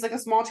toddler. He's like a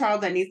small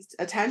child that needs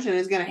attention,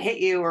 is going to hit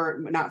you,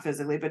 or not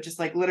physically, but just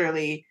like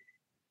literally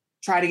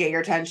try to get your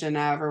attention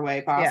however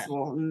way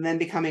possible, and then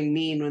becoming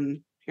mean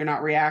when you're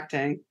not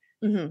reacting.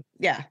 Mm-hmm.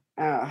 Yeah.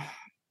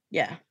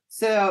 Yeah.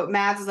 So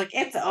Mads is like,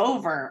 it's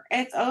over.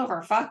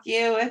 Fuck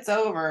you. It's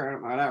over.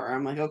 Whatever.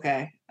 I'm like,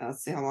 okay,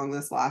 let's see how long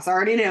this lasts. I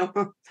already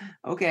knew.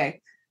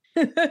 Okay.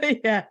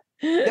 Yeah.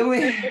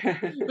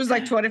 It was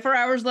like 24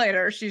 hours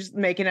later, she's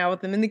making out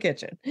with him in the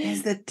kitchen.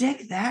 Is the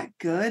dick that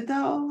good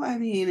though? I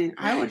mean,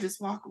 I would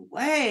just walk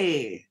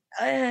away.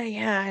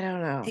 Yeah, I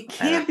don't know. It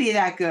can't be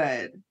that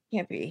good.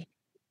 Can't be.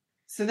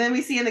 So then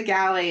we see in the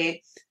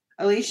galley,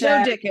 Alicia.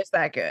 No dick is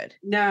that good.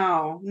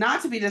 No,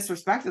 not to be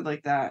disrespected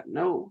like that.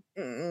 No.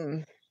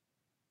 Mm-mm.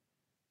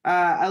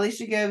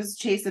 Alicia gives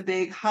Chase a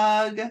big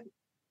hug.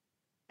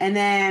 And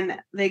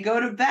then they go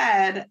to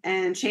bed,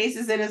 and Chase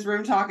is in his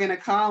room talking to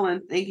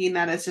Colin, thinking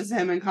that it's just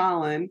him and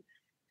Colin.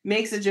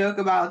 Makes a joke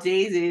about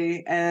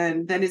Daisy,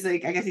 and then he's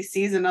like, I guess he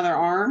sees another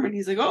arm, and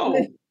he's like,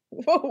 oh.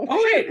 Whoa,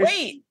 Oh,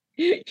 wait.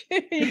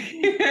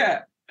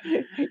 Yeah.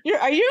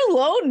 Are you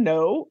alone?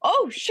 No.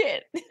 Oh,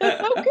 shit.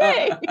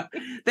 Okay.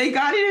 Thank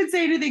God he didn't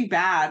say anything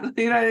bad.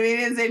 You know what I mean? He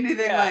didn't say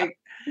anything like,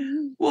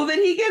 well,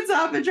 then he gets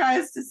up and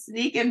tries to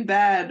sneak in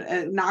bed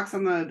and knocks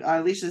on the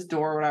Alicia's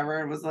door or whatever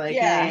and was like,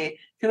 hey,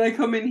 can I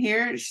come in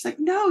here? And she's like,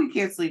 no, you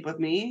can't sleep with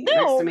me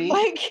next to me.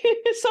 Like,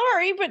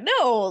 sorry, but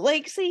no.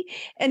 Like, see,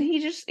 and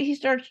he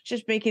starts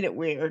just making it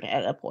weird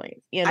at a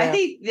point. You know? I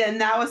think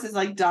that was his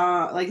like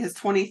dumb, like his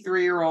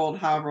 23-year-old,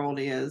 however old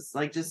he is,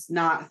 like just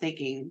not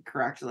thinking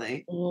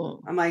correctly.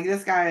 I'm like,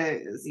 this guy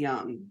is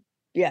young.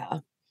 Yeah.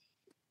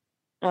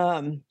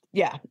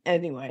 Yeah.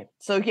 Anyway,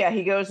 so yeah,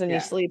 he goes and he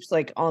sleeps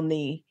like on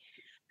the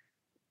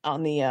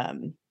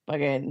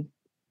fucking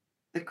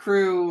the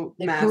crew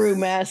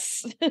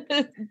mess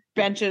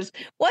benches.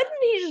 Why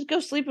didn't he just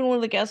go sleep in one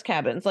of the guest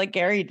cabins like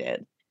Gary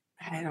did?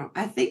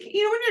 I think,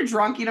 you know, when you're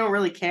drunk, you don't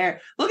really care.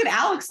 Look at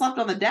Alex slept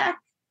on the deck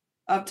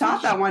up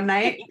top that one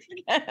night.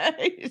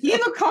 He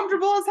looked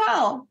comfortable as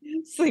hell.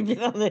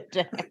 Sleeping on the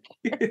deck.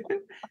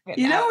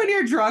 You know, when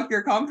you're drunk,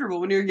 you're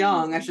comfortable. When you're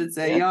young, I should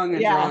say, young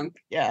and drunk.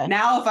 Yeah.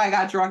 Now, if I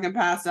got drunk and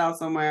passed out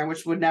somewhere,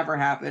 which would never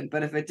happen,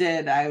 but if it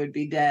did, I would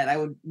be dead. I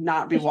would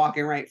not be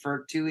walking right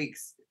for 2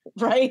 weeks.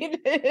 Right?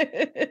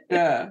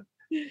 Yeah.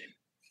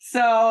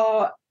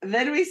 So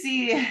then we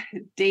see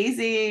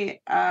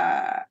Daisy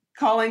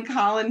calling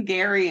Colin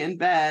Gary in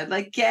bed.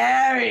 Like,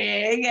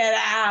 Gary, get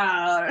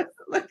out.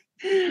 Like,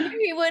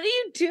 Gary, what are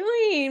you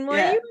doing?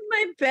 Why are you in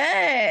my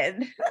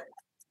bed?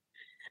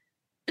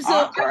 So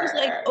awkward. I was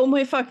like, oh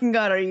my fucking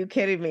God, are you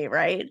kidding me?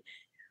 Right?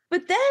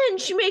 But then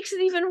she makes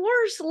it even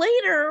worse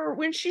later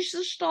when she's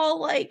just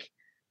all like,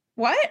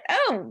 what?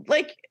 Oh,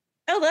 like,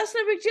 oh, that's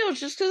no big deal. It's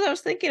just because I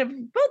was thinking of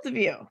both of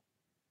you.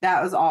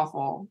 That was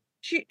awful.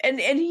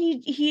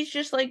 He's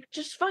just like,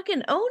 just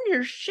fucking own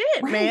your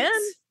shit, man.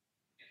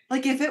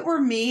 Like, if it were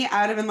me,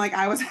 I'd have been like,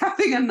 I was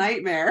having a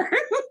nightmare.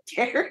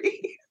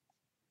 Gary.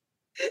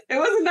 It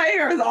was a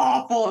nightmare. It was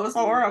awful. It was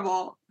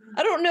horrible.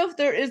 I don't know if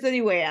there is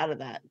any way out of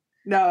that.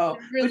 No.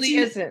 There really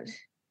isn't.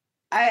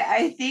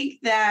 I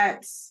think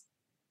that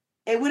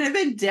it would have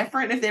been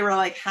different if they were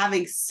like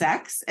having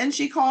sex and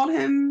she called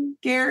him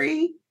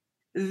Gary.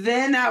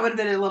 Then that would have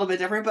been a little bit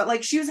different. But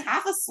like, she was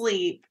half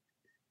asleep.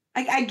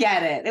 I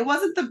get it. It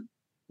wasn't the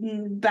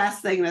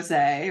best thing to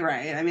say,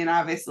 right? I mean,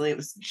 obviously it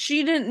was.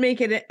 She didn't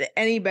make it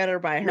any better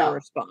by her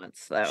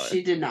response, though.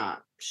 She did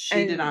not.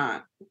 She did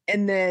not.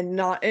 And then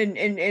not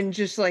and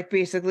just like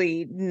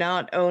basically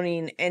not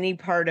owning any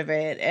part of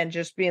it and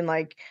just being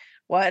like,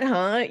 what,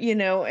 huh? You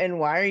know, and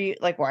why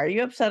are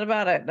you upset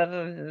about it? Da,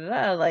 da, da,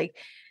 da, like,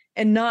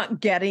 and not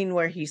getting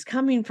where he's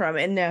coming from.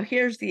 And now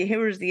here's the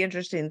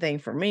interesting thing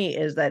for me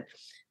is that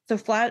to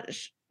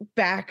flash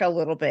back a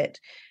little bit,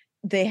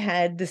 they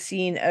had the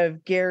scene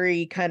of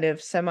Gary kind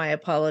of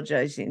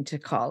semi-apologizing to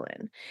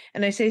Colin.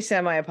 And I say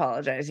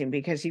semi-apologizing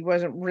because he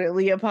wasn't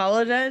really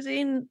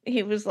apologizing.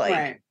 He was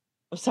like,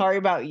 I'm sorry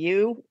about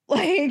you,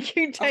 like,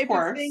 type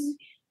of thing,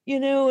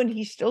 you know, and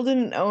he still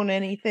didn't own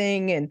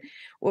anything. And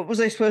what was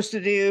I supposed to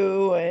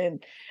do?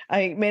 And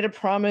I made a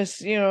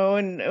promise, you know,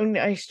 and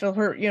I still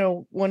hurt, you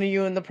know, one of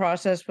you in the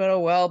process, but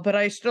oh well, but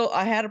I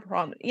had a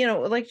promise, you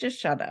know, like, just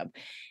shut up.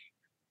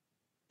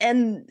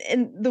 And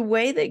the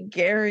way that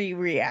Gary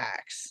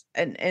reacts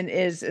and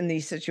is in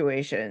these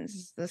situations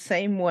is the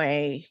same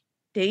way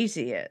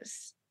Daisy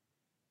is.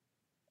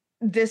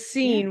 This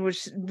scene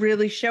was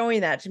really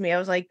showing that to me. I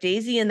was like,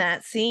 Daisy in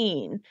that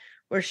scene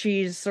where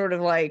she's sort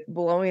of like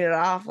blowing it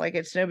off like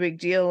it's no big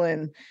deal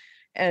and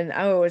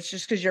oh, it's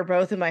just because you're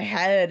both in my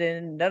head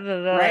and da,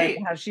 da, da, right.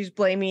 How she's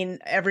blaming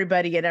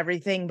everybody and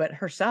everything but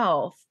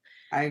herself.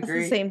 I agree.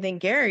 That's the same thing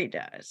Gary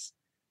does.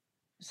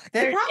 Like,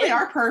 they probably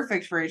are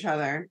perfect for each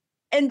other.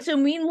 And so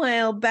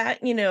meanwhile,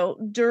 back, you know,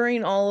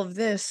 during all of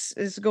this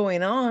is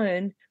going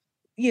on,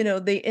 you know,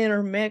 the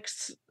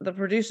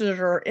producers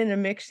are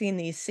intermixing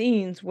these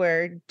scenes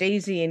where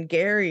Daisy and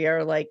Gary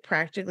are like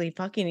practically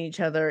fucking each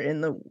other in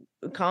the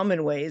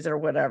common ways or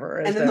whatever.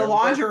 And in the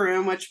laundry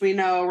room, which we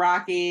know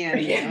Rocky and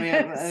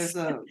there's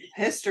a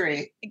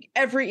history.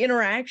 Every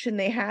interaction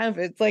they have,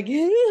 it's like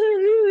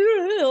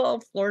all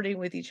flirting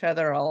with each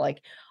other, all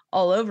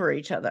over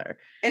each other.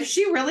 If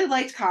she really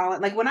liked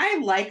Colin, like when I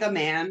like a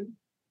man,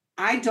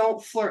 I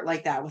don't flirt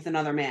like that with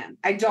another man.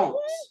 I don't.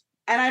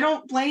 And I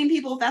don't blame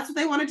people. If that's what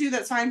they want to do,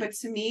 that's fine. But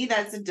to me,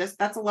 that's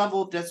a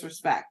level of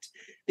disrespect.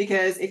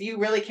 Because if you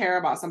really care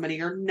about somebody,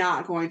 you're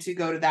not going to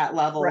go to that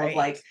level of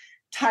like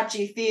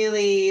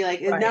touchy-feely.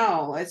 Like, Right.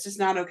 no, it's just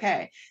not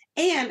okay.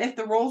 And if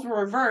the roles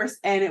were reversed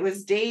and it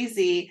was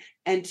Daisy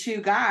and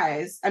two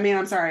guys, I mean,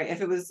 I'm sorry,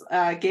 if it was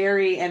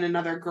Gary and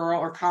another girl,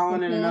 or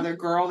Colin and another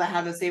girl that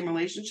have the same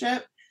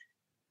relationship,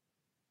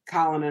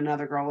 Colin and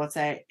another girl, let's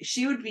say,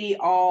 she would be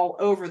all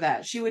over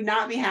that. She would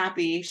not be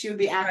happy. She would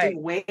be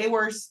acting way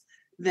worse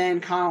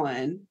than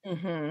Colin.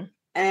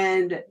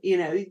 And, you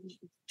know,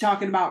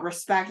 talking about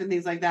respect and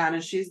things like that.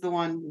 And she's the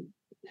one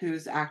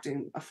who's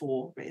acting a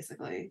fool,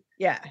 basically.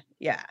 Yeah,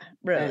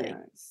 really.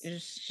 Anyways.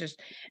 It's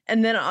just,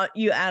 and then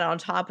you add on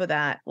top of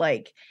that,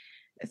 like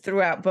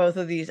throughout both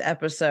of these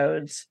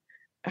episodes,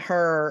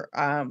 her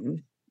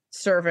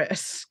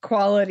service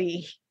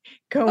quality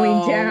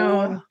going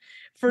down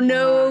for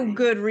no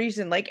good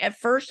reason. Like at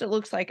first it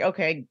looks like,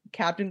 okay,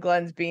 Captain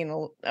Glenn's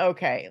being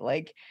okay,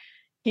 like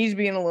he's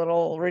being a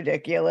little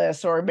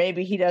ridiculous, or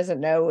maybe he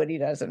doesn't know what he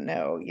doesn't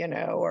know, you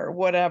know, or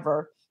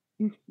whatever.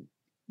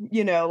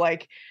 You know,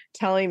 like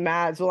telling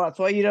Mads, well, that's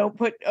why you don't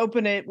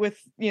open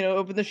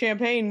the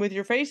champagne with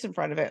your face in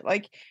front of it.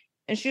 Like,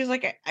 and she's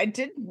like, I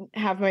didn't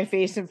have my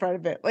face in front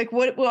of it. Like,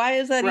 why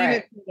is that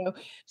even, you know?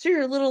 So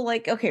you're a little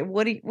like, okay,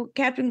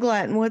 Captain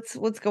Glenn,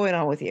 what's going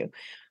on with you?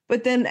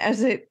 But then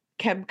as it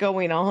kept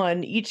going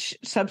on, each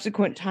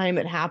subsequent time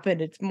it happened,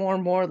 it's more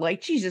and more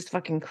like, Jesus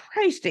fucking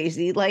Christ,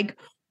 Daisy, like,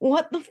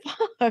 what the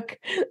fuck?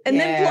 And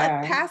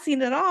then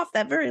passing it off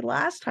that very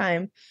last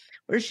time,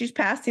 where she's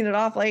passing it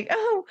off like,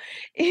 oh,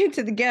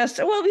 to the guests.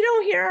 Well, we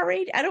don't hear our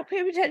radio. I don't pay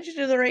attention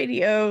to the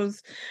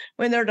radios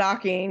when they're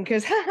docking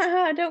because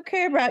I don't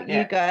care about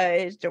you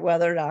guys while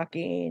they're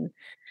docking.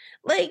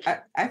 Like,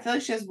 I feel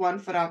like she has one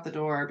foot out the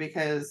door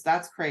because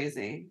that's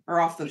crazy, or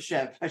off the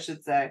ship, I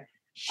should say.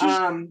 She's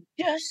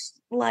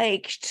just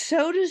like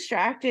so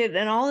distracted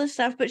and all this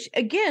stuff. But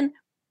again,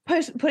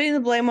 putting the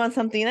blame on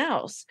something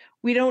else.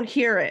 We don't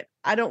hear it.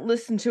 I don't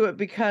listen to it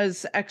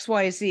because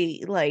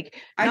XYZ. Like,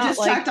 I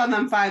just checked on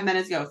them 5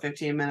 minutes ago,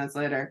 15 minutes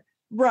later.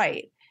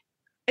 Right.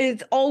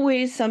 It's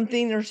always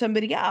something or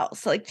somebody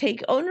else. Like,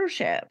 take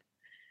ownership.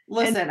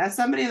 Listen, as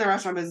somebody in the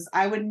restaurant business,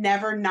 I would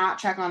never not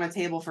check on a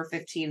table for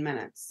 15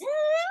 minutes.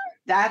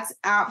 That's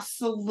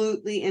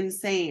absolutely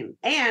insane.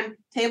 And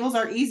tables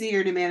are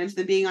easier to manage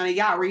than being on a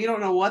yacht where you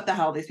don't know what the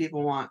hell these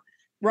people want.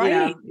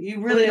 Right.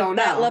 You really don't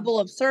know. That level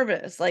of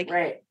service. Like,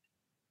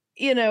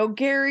 you know,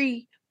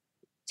 Gary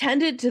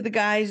tended to the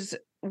guy's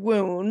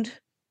wound,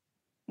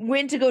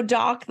 went to go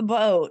dock the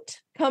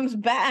boat, comes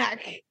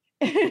back,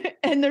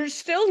 and there's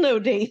still no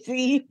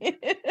Daisy.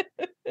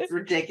 It's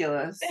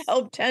ridiculous.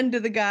 Help tend to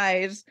the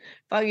guy's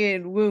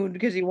fucking wound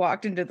because he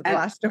walked into the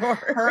glass door.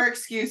 Her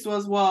excuse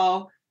was,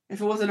 well,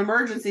 if it was an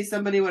emergency,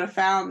 somebody would have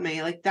found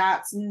me. Like,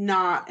 that's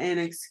not an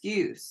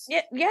excuse.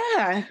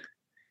 Yeah.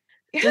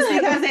 Just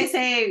because they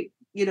say,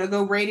 you know,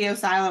 go radio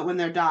silent when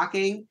they're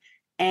docking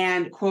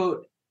and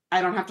quote,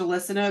 I don't have to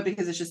listen to it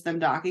because it's just them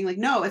docking. Like,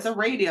 no, it's a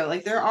radio.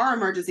 Like, there are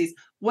emergencies.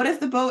 What if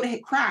the boat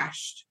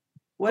crashed?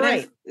 What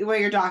if while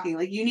you're docking?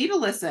 Like, you need to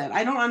listen.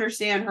 I don't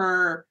understand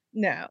her.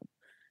 No.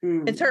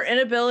 It's her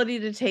inability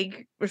to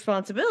take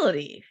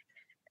responsibility.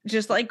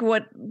 Just like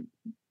what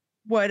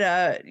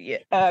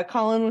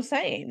Colin was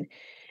saying.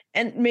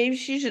 And maybe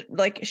she's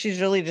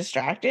really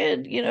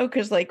distracted, you know,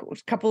 because like a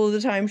couple of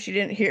the times she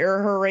didn't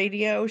hear her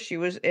radio. She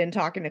was in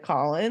talking to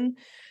Colin.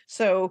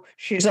 So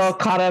she's all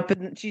caught up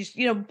and she's,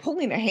 you know,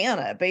 pulling a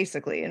Hannah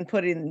basically and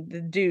putting the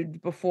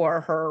dude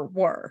before her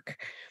work,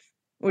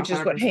 which 100%.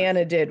 Is what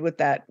Hannah did with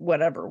that,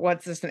 whatever.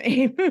 What's his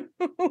name?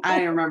 I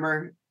don't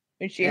remember.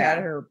 And she had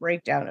her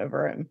breakdown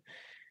over him.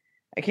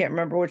 I can't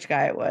remember which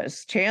guy it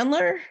was.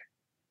 Chandler?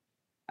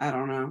 I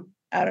don't know.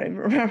 I don't even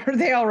remember.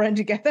 They all run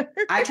together.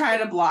 I try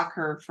to block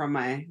her from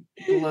my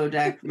below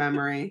deck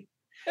memory.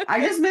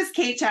 I just miss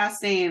Kate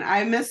Chastain.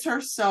 I missed her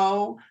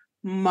so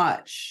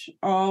much.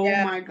 Oh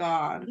my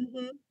God.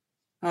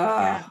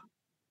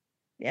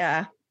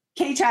 Yeah.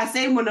 Kate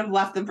Chastain wouldn't have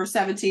left them for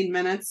 17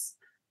 minutes.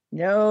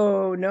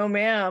 No,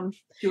 ma'am.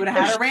 She would have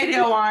had her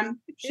radio on.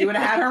 She would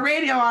have had her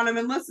radio on and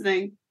been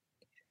listening.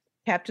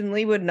 Captain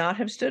Lee would not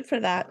have stood for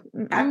that.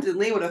 Captain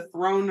Lee would have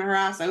thrown her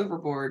ass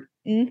overboard.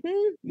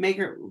 Make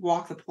her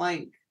walk the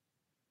plank.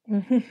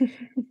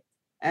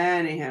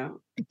 Anyhow.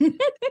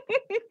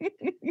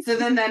 So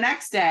then the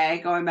next day,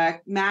 going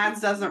back,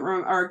 Mads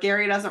or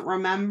Gary doesn't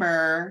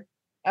remember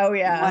what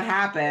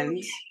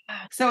happened.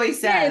 So he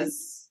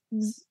says,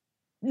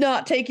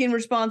 not taking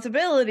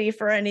responsibility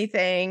for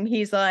anything.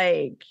 He's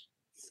like,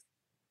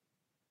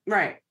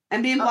 right.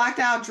 And being blacked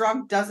out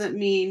drunk doesn't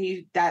mean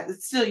you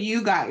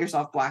got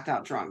yourself blacked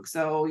out drunk.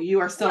 So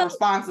you are still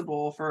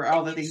responsible for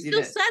all the things you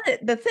did. Said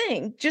it. The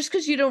thing, just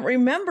because you don't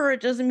remember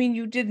it doesn't mean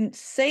you didn't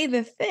say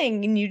the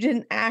thing and you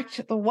didn't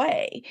act the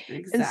way.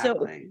 Exactly. And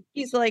so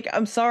he's like,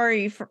 I'm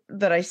sorry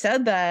that I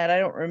said that. I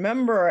don't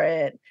remember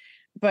it,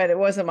 but it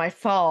wasn't my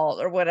fault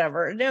or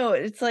whatever. No,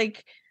 it's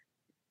like,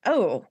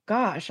 oh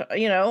gosh,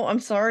 you know, I'm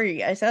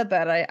sorry I said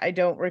that. I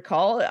don't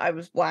recall. I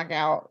was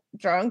blackout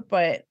drunk,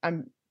 but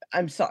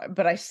I'm sorry,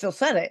 but I still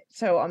said it.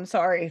 So I'm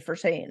sorry for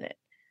saying it.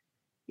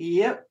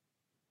 Yep.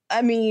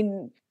 I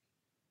mean,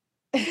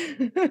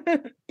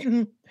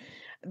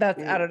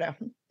 That's I don't know.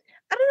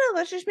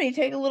 That's just me.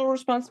 Take a little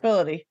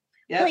responsibility.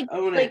 Yeah,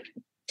 own it.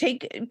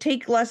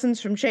 Take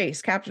lessons from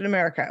Chase, Captain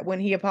America, when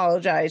he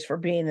apologized for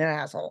being an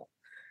asshole.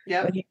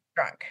 Yeah, when he's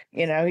drunk.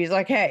 He's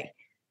like, hey.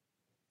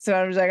 So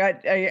I was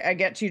like, I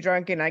get too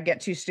drunk and I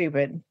get too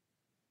stupid.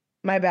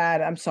 My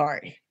bad. I'm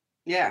sorry.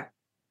 Yeah.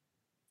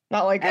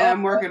 Not like, and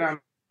I'm working on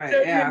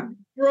it. Yeah.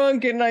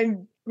 Drunk and I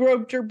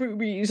groped your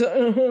boobies,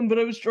 but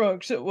I was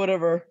drunk, so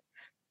whatever.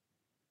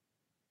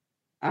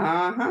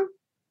 Uh-huh.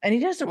 And he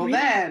doesn't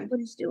realize what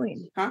he's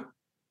doing. Huh?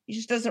 He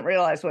just doesn't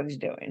realize what he's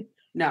doing.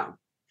 No.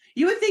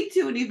 You would think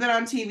too, when you've been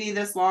on TV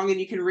this long and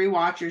you can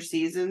rewatch your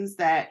seasons,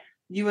 that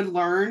you would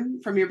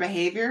learn from your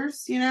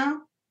behaviors,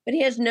 But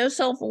he has no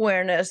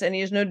self-awareness and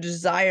he has no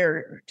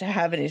desire to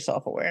have any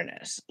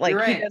self-awareness. Like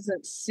right. He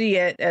doesn't see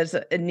it as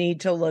a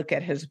need to look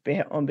at his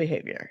own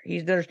behavior.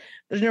 There's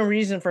no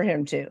reason for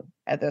him to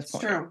at this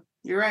point. It's true.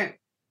 You're right.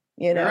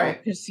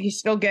 Because he's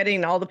still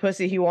getting all the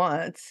pussy he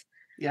wants.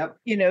 Yep.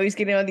 He's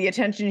getting all the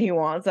attention he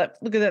wants.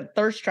 Look at that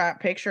thirst trap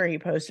picture he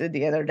posted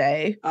the other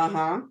day.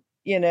 Uh-huh.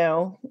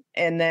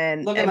 And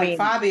then looking like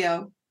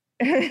Fabio.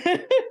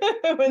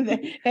 When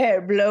the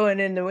hair blowing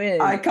in the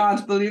wind. I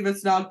can't believe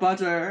it's not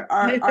butter.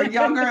 Our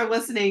younger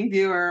listening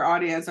viewer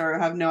audience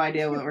have no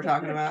idea what we're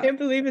talking about. I can't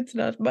believe it's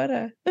not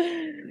butter.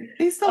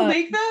 They still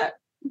make that?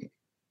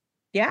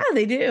 Yeah,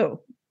 they do.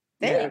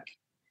 Think.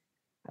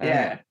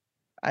 Yeah.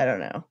 I don't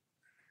know.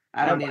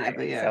 I don't need it,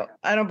 but yeah. So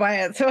I don't buy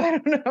it, so I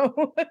don't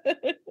know.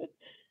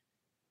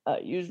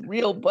 Use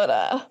real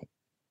butter.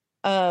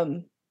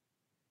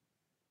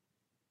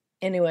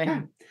 Anyway.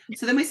 Yeah.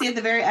 So then we see at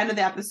the very end of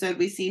the episode,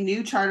 we see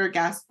new charter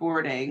guests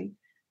boarding.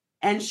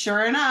 And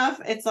sure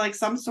enough, it's like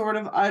some sort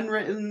of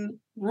unwritten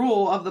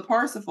rule of the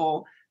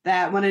Parsifal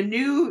that when a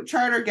new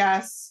charter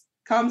guest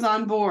comes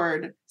on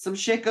board, some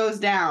shit goes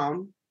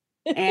down.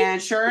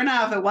 And sure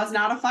enough, it was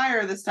not a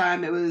fire this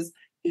time. It was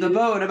the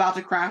boat about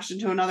to crash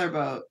into another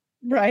boat.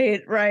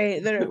 Right.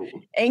 Their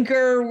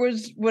anchor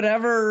was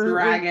whatever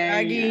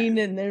dragging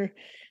and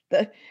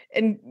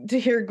and to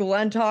hear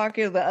Glenn talk,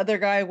 the other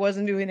guy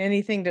wasn't doing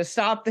anything to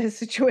stop this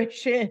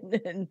situation.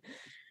 And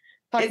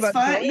it's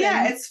fun.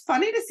 Yeah, it's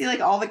funny to see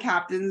like all the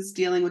captains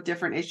dealing with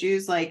different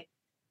issues. Like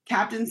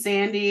Captain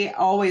Sandy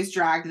always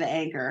dragged the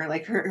anchor.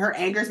 Like her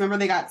anchors, remember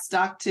they got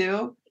stuck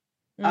too.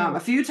 A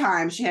few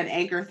times she had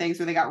anchor things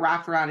where they got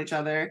wrapped around each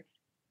other.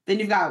 Then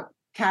you've got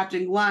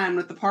Captain Glenn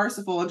with the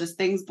Parsifal and just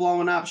things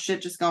blowing up,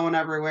 shit just going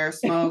everywhere,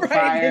 smoke,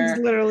 fire. Things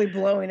literally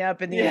blowing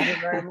up in the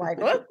engine room. Like,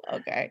 what?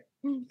 Okay.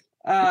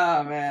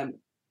 Oh man.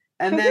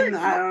 And then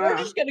I don't know. We're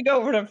just gonna go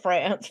over to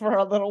France for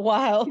a little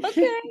while.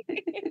 Okay.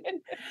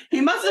 He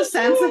must have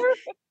sensed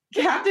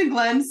Captain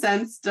Glenn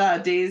sensed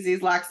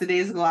Daisy's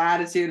lackadaisical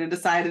attitude and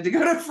decided to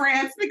go to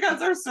France because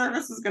her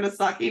service was gonna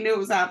suck. He knew it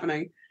was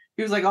happening.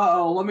 He was like,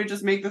 "Oh, let me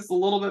just make this a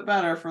little bit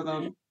better for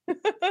them."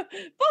 Bonjour.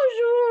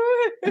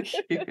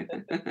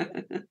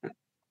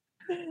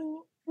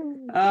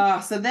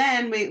 So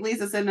then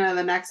leads us into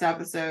the next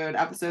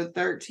episode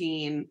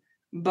 13,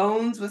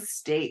 Bones with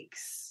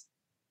Stakes.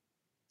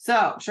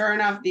 So sure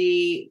enough,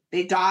 they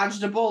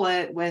dodged a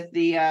bullet with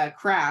the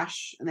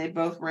crash, and they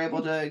both were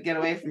able to get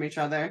away from each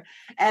other.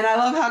 And I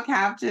love how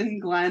Captain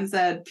Glenn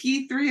said,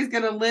 "P3 is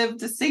going to live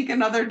to sink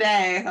another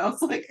day." I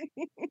was like,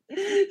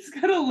 "He's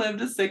going to live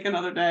to sink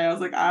another day." I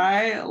was like,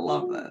 I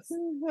love this.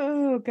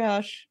 Oh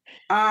gosh.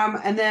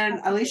 And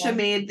then Alicia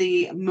made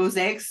the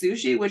mosaic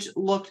sushi, which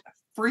looked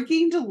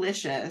freaking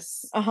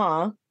delicious.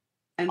 And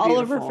all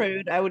of her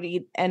food, I would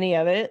eat any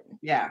of it.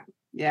 Yeah.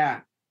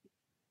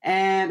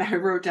 And I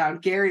wrote down,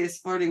 Gary is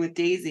flirting with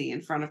Daisy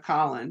in front of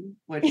Colin,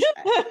 which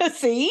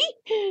see,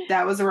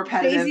 that was a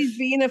repetitive. Daisy's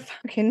being a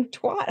fucking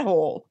twat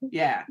hole.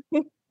 Yeah.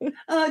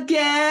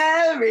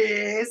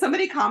 Gary.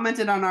 Somebody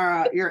commented on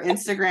your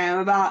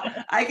Instagram about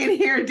I can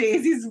hear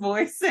Daisy's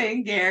voice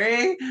saying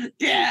Gary.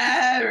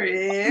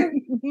 I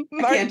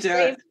can't do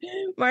it.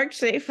 Mark's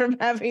safe from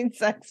having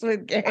sex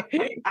with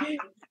Gary.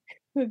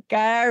 With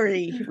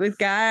Gary.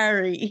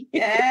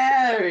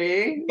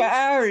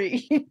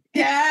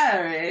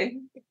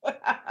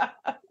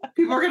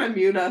 People are gonna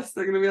mute us.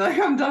 They're gonna be like,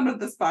 I'm done with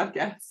this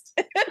podcast.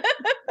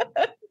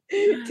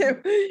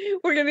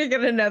 We're gonna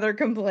get another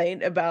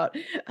complaint about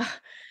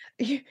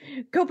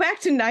go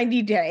back to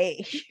 90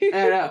 Day.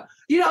 I know.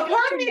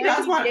 Part of me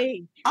does want.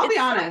 I'll be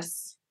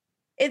honest.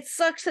 It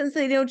sucks since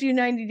they don't do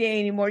 90 Day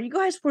anymore. You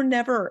guys were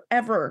never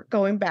ever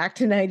going back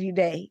to 90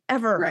 Day.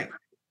 Ever. Right.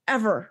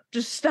 Ever.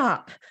 Just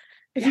stop.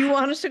 If you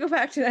want us to go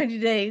back to 90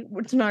 Day,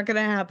 it's not going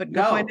to happen.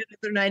 Go find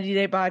another 90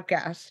 Day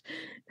podcast.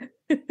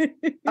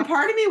 A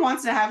part of me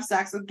wants to have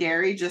sex with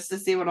Gary just to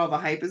see what all the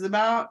hype is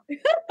about.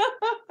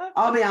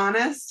 I'll be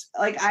honest.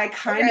 Like, I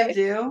kind of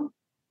do.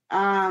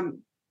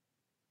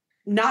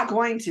 Not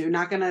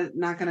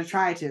gonna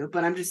try to,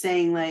 but I'm just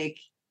saying, like,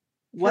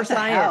 what the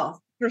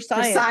hell? For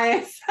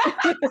science.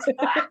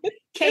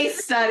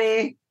 Case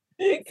study.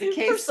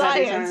 For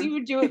science. You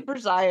would do it for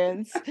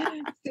science.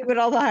 See what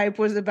all the hype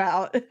was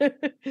about.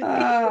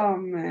 Oh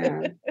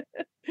man.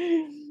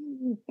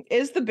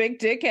 Is the big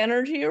dick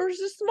energy or is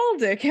the small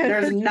dick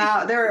energy?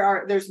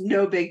 There's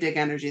no big dick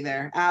energy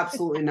there.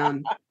 Absolutely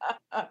none.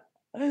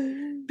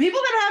 People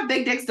that have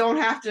big dicks don't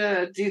have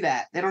to do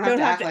that. They don't have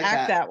to act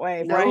like that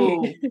way, no,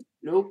 right?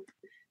 Nope.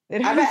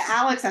 I bet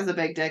Alex has a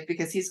big dick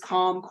because he's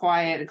calm,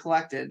 quiet, and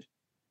collected.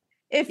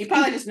 He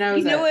probably just knows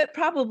it. You know it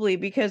probably,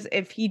 because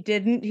if he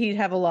didn't, he'd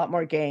have a lot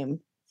more game.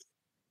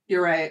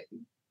 You're right.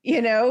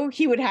 You know,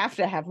 he would have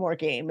to have more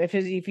game if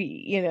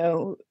he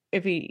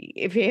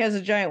has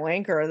a giant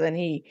wanker, then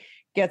he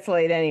gets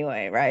laid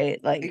anyway, right?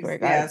 Like,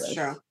 regardless. Yeah, that's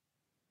true.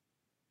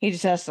 He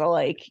just has to,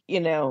 like,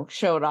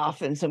 show it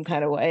off in some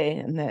kind of way,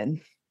 and then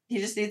he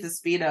just needs a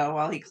Speedo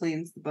while he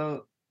cleans the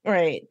boat.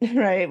 Right.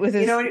 With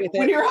his,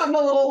 when you're on the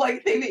little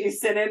like thing that you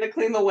sit in to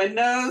clean the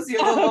windows, you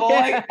have the little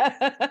like.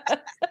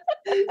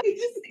 He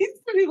just needs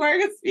to be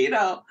wearing a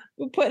Speedo.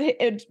 We'll put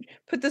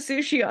the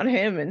sushi on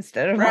him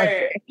instead of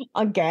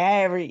on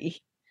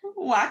Gary.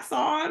 Wax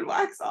on,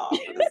 wax off.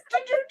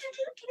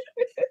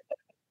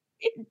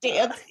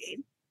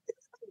 Dancing.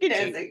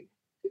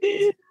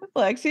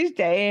 Lexi's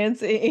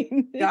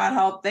dancing. God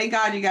help. Thank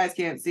God you guys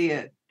can't see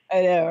it.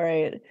 I know,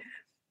 right?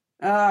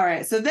 All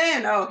right. So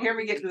then, here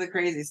we get to the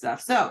crazy stuff.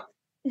 So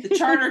the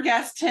charter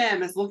guest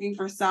Tim is looking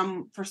for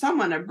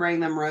someone to bring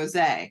them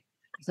rosé.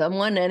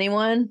 Someone,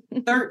 anyone?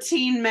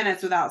 13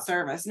 minutes without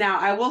service. Now,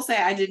 I will say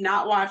I did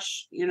not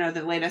watch,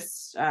 the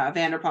latest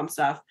Vanderpump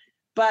stuff,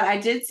 but I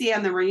did see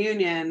on the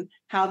reunion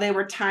how they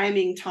were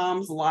timing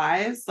Tom's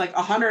lives like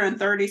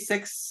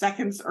 136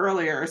 seconds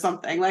earlier or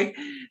something. Like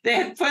they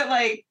had put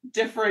like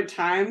different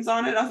times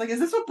on it. I was like, is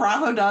this what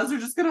Bravo does? They're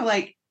just gonna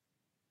like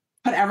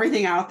put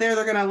everything out there.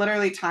 They're gonna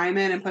literally time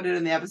it and put it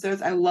in the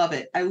episodes. I love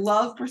it. I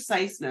love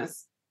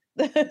preciseness.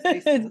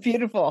 It's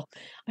beautiful.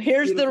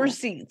 Here's the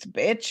receipts,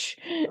 bitch.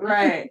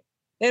 Right.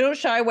 They don't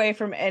shy away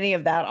from any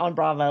of that on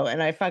Bravo,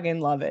 and I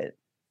fucking love it.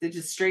 They're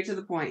just straight to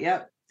the point.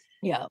 Yep.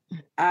 Yeah.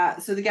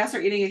 So the guests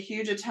are eating a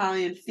huge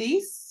Italian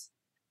feast,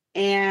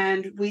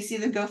 and we see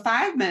them go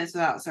 5 minutes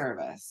without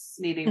service,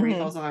 needing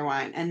refills on their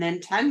wine, and then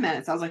 10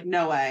 minutes. I was like,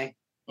 no way.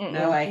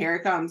 No way. Here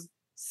it comes.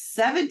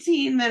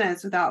 17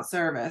 minutes without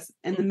service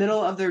in the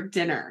middle of their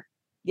dinner.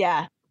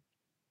 Yeah.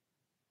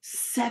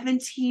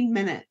 17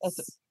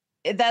 minutes.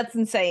 That's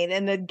insane.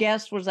 And the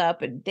guest was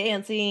up and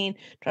dancing,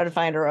 trying to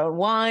find her own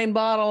wine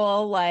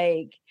bottle,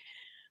 like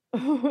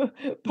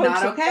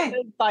not okay.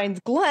 Finds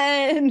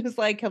Glenn, is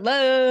like,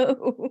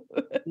 hello.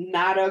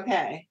 Not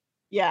okay.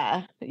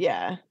 Yeah.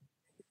 Yeah.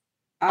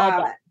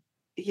 And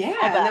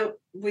then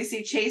we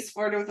see Chase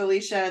flirting with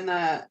Alicia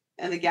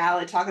in the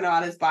galley, talking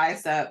about his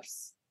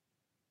biceps.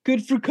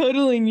 Good for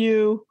cuddling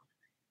you.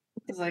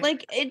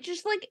 Like it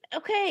just like,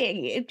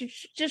 okay. It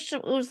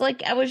was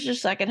like I was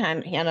just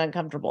secondhand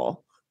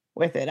uncomfortable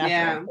with it after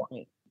that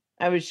point.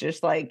 I was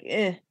just like,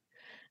 eh.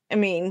 I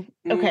mean,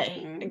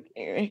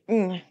 okay.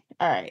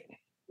 All right.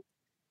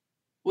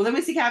 Well, then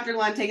we see Captain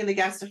Glenn taking the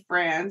guests to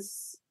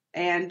France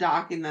and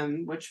docking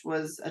them, which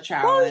was a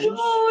challenge. Pay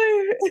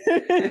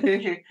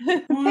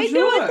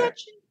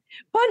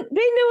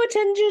no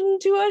attention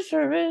to our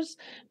service.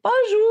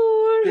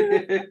 Bonjour.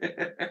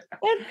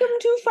 Welcome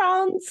to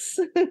France.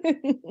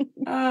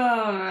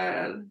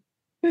 Oh,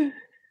 man.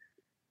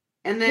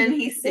 And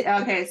then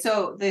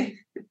so the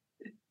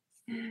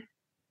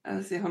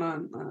let's see, hold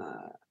on.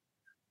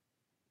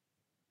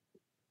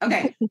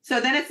 Okay, so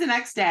then it's the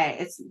next day.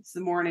 It's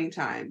the morning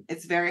time.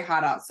 It's very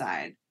hot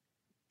outside.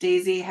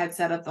 Daisy had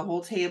set up the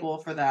whole table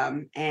for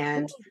them,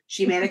 and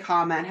she made a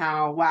comment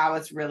how, wow,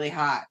 it's really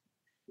hot.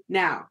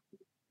 Now,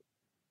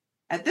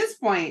 at this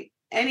point,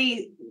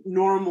 any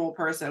normal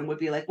person would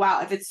be like,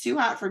 wow, if it's too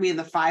hot for me in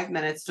the 5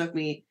 minutes it took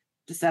me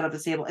to set up the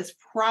table, it's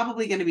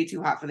probably going to be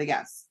too hot for the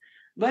guests.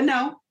 But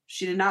no,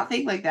 she did not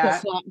think like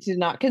that. Did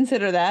not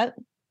consider that.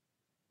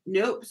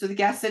 Nope. So the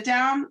guests sit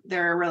down.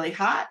 They're really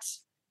hot.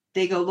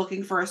 They go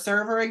looking for a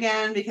server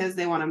again because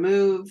they want to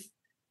move.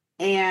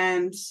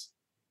 And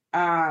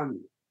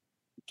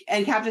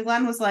Captain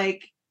Glenn was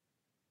like,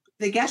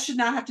 the guests should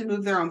not have to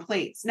move their own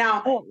plates.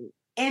 Now,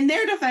 in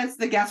their defense,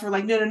 the guests were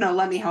like, no,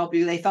 let me help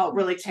you. They felt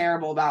really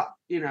terrible about,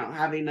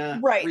 having to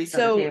reset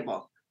the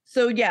table.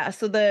 So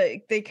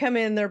they come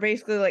in, they're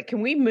basically like, can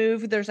we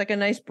move? There's like a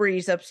nice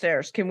breeze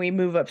upstairs. Can we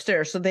move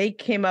upstairs? So the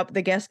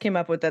guests came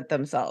up with it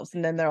themselves.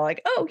 And then they're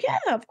like, oh yeah,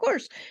 of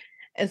course.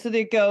 And so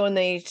they go and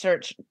they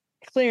start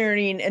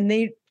clearing, and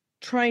they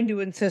trying to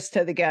insist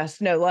to the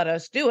guests, no, let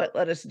us do it.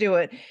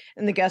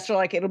 And the guests are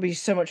like, it'll be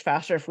so much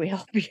faster if we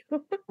help you.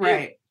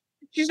 Right.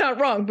 She's not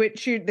wrong, but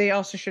they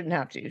also shouldn't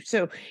have to.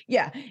 So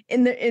yeah,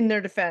 in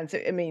their defense,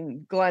 I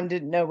mean, Glenn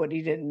didn't know what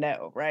he didn't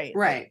know, right?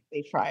 Right.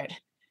 They tried.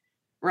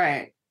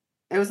 Right.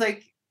 It was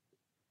like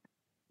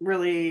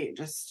really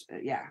just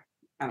I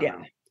don't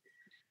know.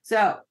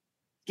 So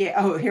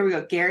here we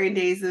go. Gary and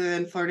Daisy are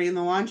then flirting in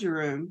the laundry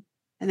room,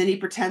 and then he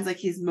pretends like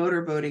he's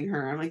motorboating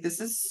her. I'm like, this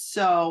is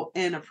so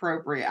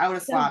inappropriate. I would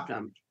have slapped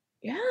him.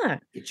 Yeah.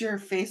 Get your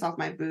face off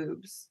my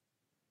boobs.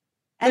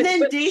 And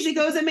then Daisy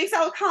goes and makes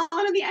out with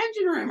Colin in the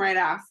engine room right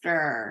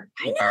after.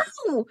 I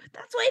know.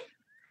 That's why.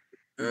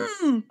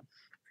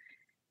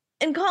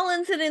 And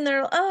Colin's sitting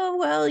there, oh,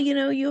 well, you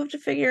have to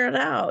figure it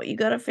out. You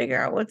got to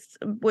figure out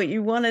what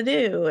you want to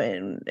do.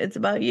 And it's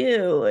about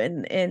you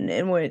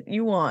and what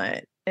you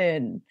want.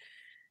 And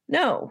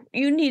no,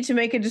 you need to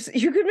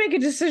you could make a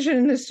decision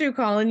in this too,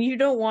 Colin. You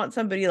don't want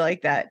somebody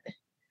like that.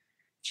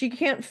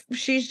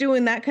 She's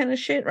doing that kind of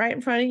shit right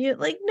in front of you.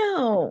 Like,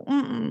 no.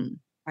 Mm-mm.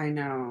 I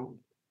know.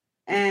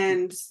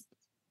 And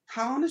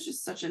Colin is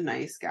just such a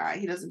nice guy.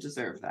 He doesn't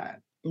deserve that.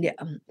 Yeah.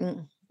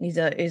 He's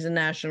a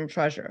national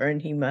treasure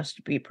and he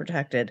must be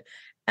protected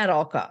at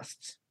all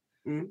costs.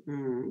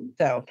 Mm-hmm.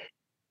 So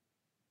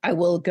I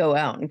will go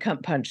out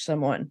and punch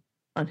someone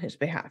on his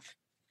behalf.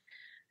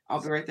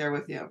 I'll be right there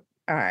with you.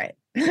 All right.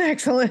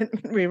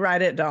 Excellent. We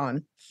ride at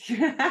dawn.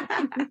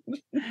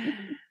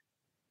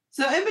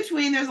 So in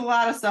between, there's a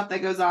lot of stuff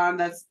that goes on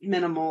that's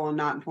minimal and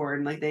not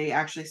important. Like they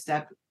actually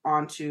step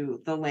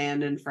onto the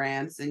land in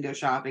France and go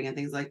shopping and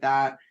things like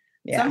that.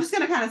 Yeah. So I'm just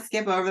going to kind of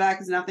skip over that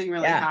because nothing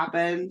really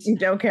happened. You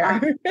don't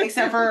care.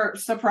 Except for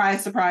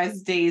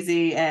surprise,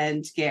 Daisy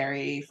and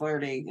Gary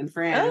flirting in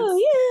France.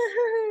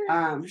 Oh,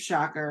 yeah.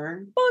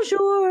 Shocker.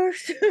 Bonjour.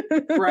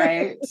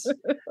 Right.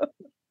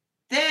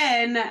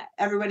 Then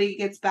everybody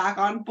gets back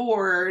on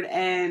board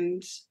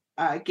and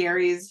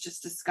Gary's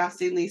just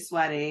disgustingly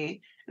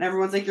sweaty. And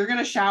everyone's like, you're going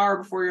to shower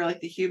before you're like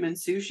the human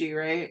sushi,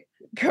 right?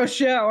 Go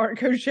shower.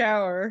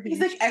 He's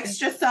like,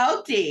 extra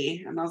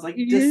salty. And I was like,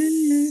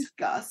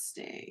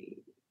 disgusting.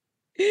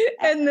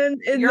 And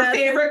then your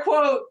favorite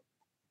quote.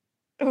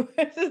 What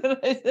did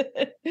I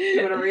say?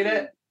 You want to read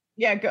it?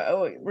 Yeah,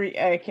 go.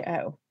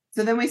 Okay.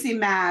 So then we see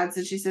Mads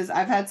and she says,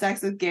 I've had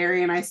sex with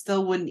Gary and I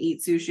still wouldn't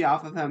eat sushi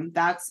off of him.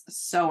 That's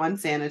so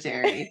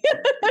unsanitary.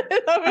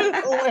 That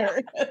was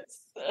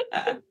hilarious.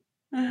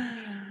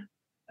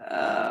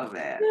 Oh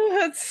man,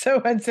 that's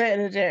so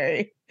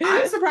unsanitary.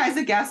 I'm surprised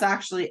the guests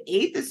actually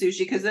ate the sushi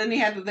because then they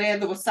had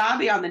the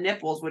wasabi on the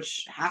nipples,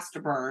 which has to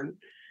burn.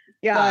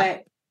 Yeah,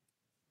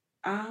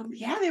 but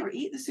they were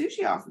eating the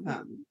sushi off of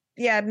them.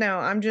 Yeah, no,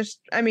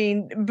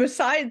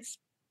 besides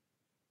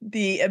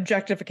the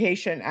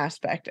objectification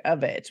aspect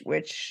of it,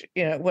 which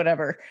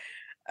whatever,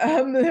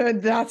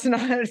 that's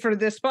not for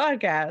this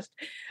podcast.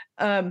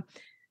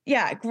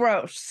 Yeah,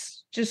 gross.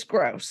 Just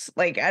gross.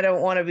 Like, I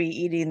don't want to be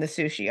eating the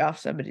sushi off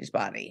somebody's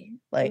body.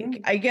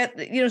 Like, I get,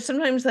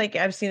 sometimes like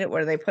I've seen it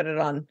where they put it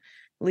on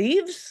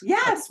leaves.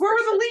 Yes, where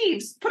are the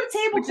leaves? Put a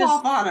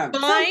tablecloth on them.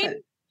 Fine.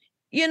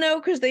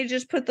 Because they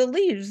just put the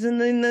leaves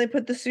and then they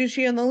put the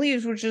sushi on the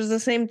leaves, which is the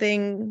same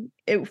thing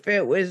if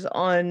it was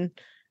on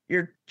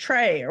your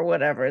tray or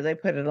whatever. They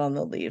put it on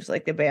the leaves,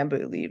 like the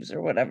bamboo leaves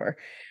or whatever.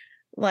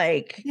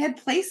 Like, they had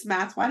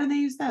placemats. Why didn't they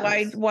use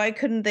those? Why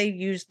couldn't they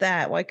use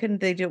that? Why did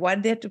they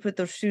have to put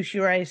the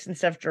sushi rice and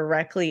stuff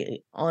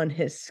directly on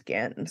his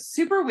skin?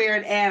 Super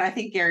weird. And I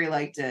think Gary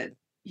liked it.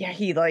 Yeah,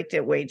 he liked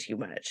it way too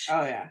much.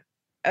 Oh yeah.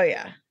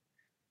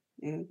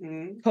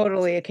 Mm-hmm.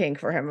 Totally a kink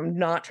for him. I'm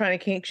not trying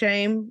to kink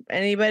shame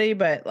anybody,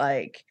 but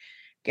like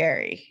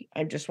Gary,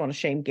 I just want to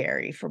shame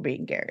Gary for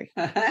being Gary.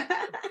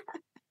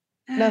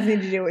 Nothing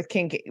to do with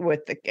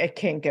a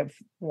kink of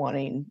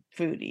wanting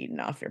food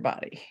eaten off your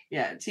body.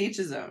 Yeah, teach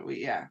his own.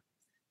 Yeah.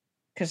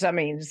 Because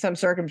some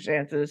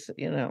circumstances,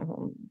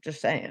 I'm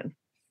just saying.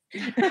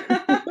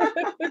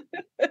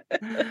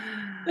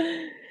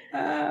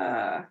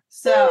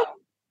 So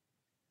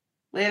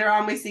later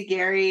on, we see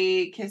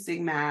Gary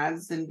kissing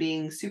Mads and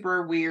being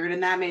super weird,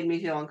 and that made me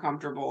feel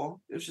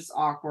uncomfortable. It was just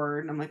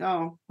awkward. I'm like,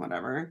 oh,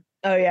 whatever.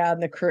 Oh yeah,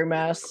 and the crew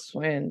mess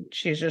when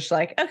she's just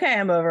like, okay,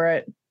 I'm over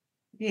it.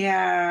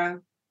 Yeah.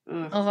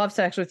 Ugh. I'll have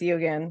sex with you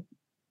again.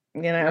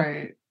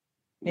 Right.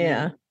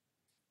 Yeah.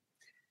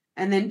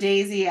 And then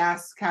Daisy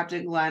asks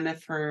Captain Glenn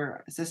if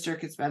her sister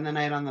could spend the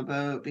night on the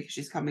boat because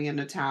she's coming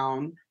into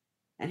town.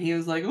 And he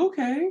was like,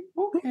 okay.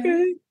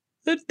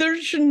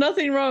 There's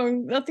nothing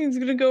wrong. Nothing's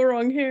going to go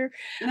wrong here.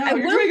 No,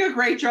 you're doing a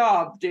great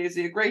job,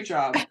 Daisy. A great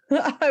job.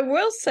 I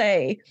will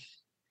say,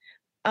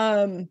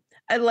 I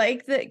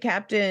like that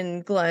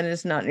Captain Glenn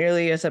is not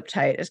nearly as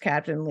uptight as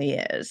Captain Lee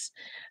is.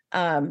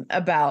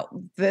 About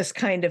this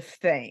kind of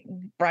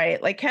thing,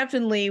 right? Like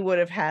Captain Lee would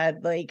have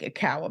had like a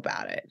cow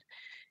about it,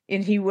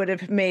 and he would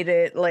have made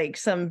it like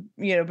some,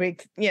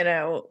 big,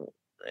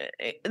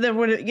 there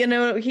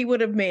would, he would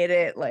have made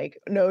it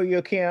like, no,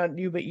 you can't,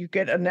 but you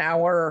get an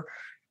hour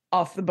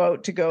off the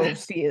boat to go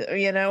see it,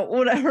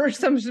 whatever.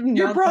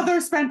 Your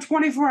brother spent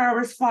 24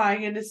 hours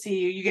flying in to see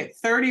you. You get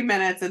 30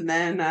 minutes, and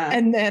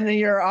then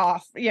you're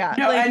off. Yeah,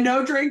 and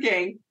no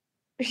drinking.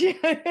 Yeah,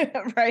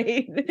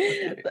 right.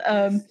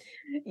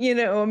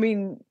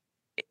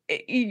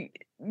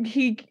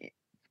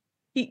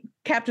 He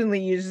Captain Lee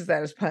uses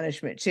that as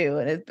punishment too,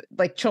 and it's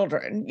like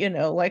children,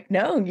 like,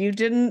 no, you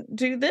didn't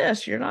do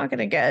this, you're not going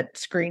to get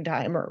screen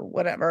time or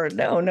whatever.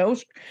 No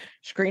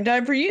screen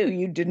time for you.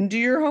 You didn't do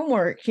your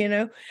homework,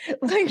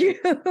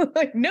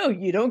 like no,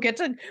 you don't get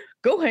to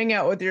go hang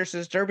out with your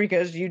sister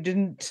because you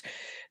didn't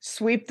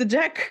sweep the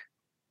deck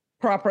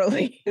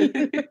properly.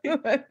 You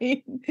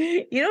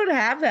don't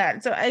have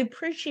that. So I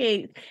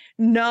appreciate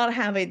not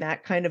having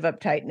that kind of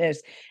uptightness.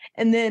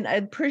 And then I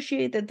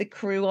appreciate that the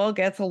crew all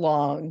gets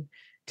along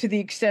to the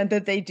extent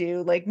that they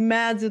do. Like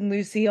Mads and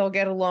Lucy all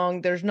get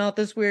along. There's not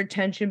this weird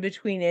tension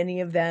between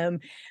any of them.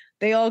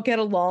 They all get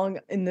along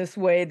in this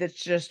way that's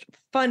just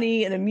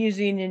funny and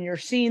amusing, and you're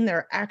seeing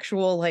their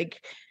actual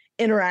like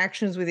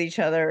interactions with each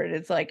other, and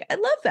it's like I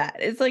love that.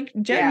 It's like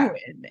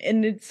genuine,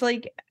 and it's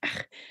like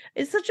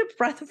it's such a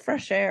breath of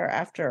fresh air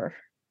after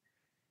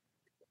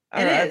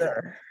our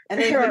other and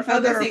they've been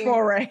focusing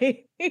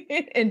foray.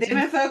 They've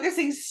been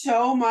focusing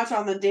so much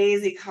on the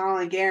Daisy,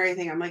 Colin, Gary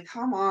thing. I'm like,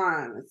 come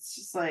on. It's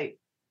just like,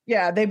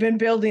 yeah, they've been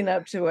building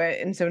up to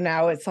it, and so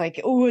now it's like,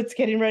 oh, it's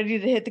getting ready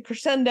to hit the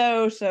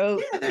crescendo.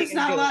 So yeah, there's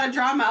not a lot of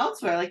drama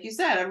elsewhere. Like you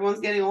said, everyone's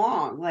getting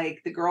along.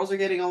 Like the girls are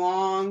getting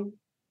along.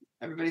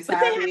 Everybody's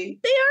happy.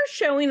 They are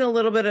showing a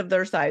little bit of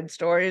their side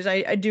stories.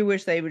 I do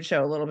wish they would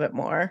show a little bit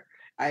more.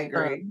 I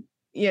agree.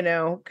 You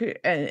know,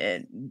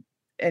 and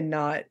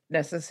not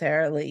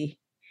necessarily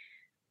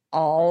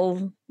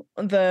all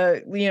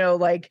the, you know,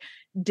 like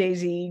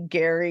Daisy,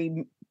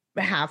 Gary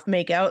half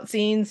make out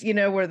scenes, you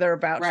know, where they're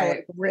about to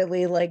like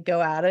really like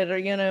go at it, or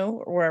you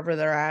know, or wherever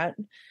they're at.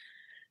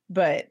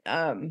 But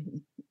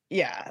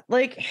yeah,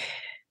 like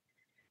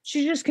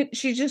she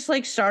just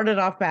like started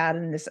off bad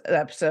in this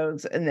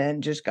episodes and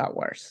then just got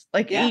worse.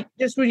 Like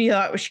just when you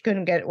thought she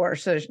couldn't get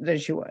worse than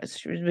she was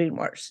being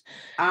worse.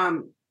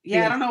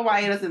 Yeah, I don't know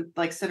why he doesn't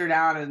like sit her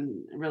down and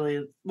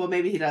really, well,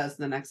 maybe he does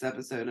in the next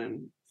episode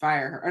and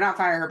fire her, or not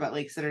fire her, but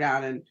like sit her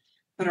down and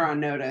put her on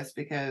notice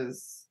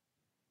because.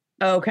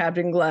 Oh,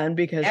 Captain Glenn,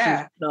 because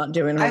she's not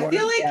doing her work. I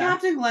feel like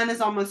Captain Glenn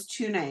is almost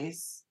too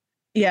nice.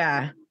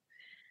 Yeah.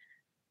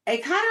 I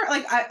kind of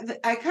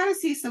like, I kind of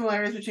see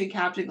similarities between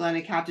Captain Glenn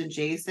and Captain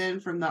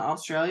Jason from the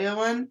Australia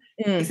one,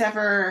 except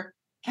for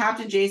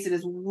Captain Jason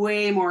is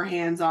way more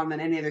hands-on than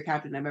any other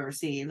captain I've ever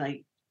seen,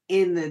 like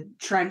in the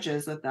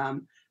trenches with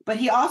them. But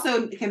he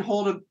also can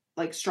hold a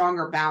like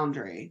stronger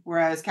boundary,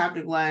 whereas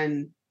Captain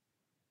Glenn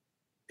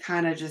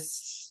kind of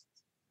just,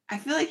 I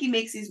feel like he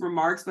makes these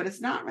remarks, but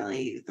it's not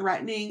really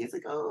threatening. It's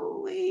like,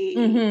 oh wait.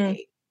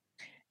 wait.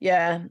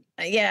 Yeah.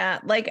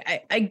 Like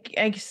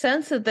I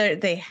sense that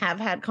they have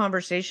had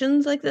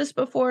conversations like this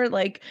before,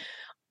 like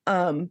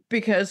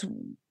because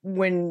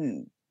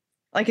when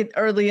like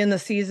early in the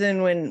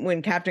season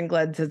when Captain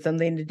Glenn said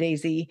something to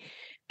Daisy,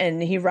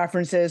 and he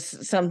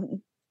references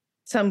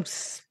some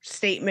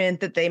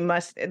statement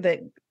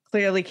that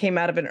clearly came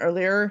out of an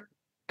earlier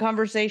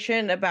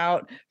conversation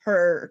about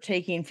her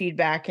taking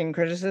feedback and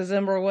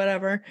criticism or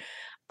whatever.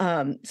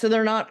 So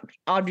they're not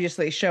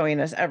obviously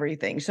showing us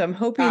everything. So I'm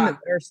hoping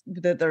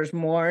that there's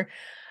more.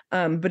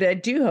 But I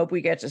do hope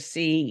we get to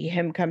see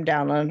him come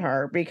down on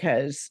her,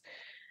 because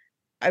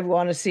I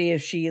want to see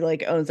if she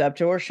like owns up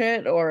to her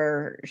shit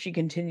or she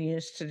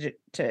continues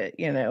to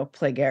you know,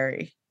 play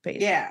Gary.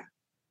 Basically. Yeah.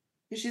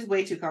 She's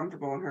way too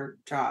comfortable in her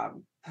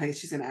job. Like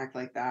she's gonna act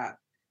like that.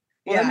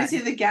 Well, let me see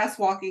the guest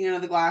walking into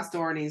the glass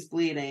door and he's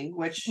bleeding,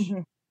 which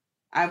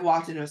I've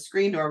walked into a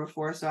screen door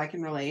before, so I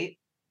can relate.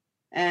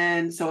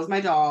 And so is my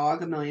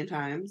dog a million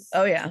times.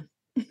 Oh yeah.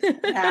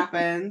 It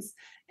happens.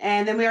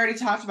 And then we already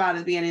talked about at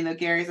the beginning that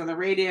Gary's on the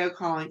radio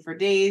calling for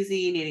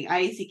Daisy, needing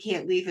ice. He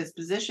can't leave his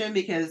position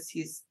because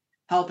he's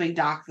helping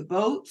dock the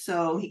boat,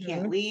 so he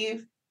can't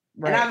leave.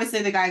 Right. And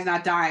obviously the guy's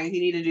not dying. If he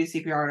needed to do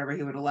CPR or whatever,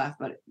 he would have left.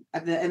 But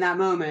in that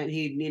moment,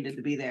 he needed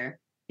to be there.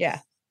 Yeah.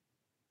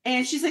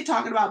 And she's like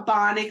talking about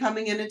Bonnie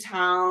coming into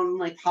town,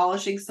 like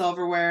polishing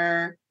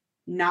silverware,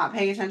 not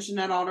paying attention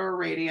at all to her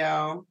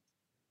radio.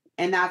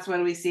 And that's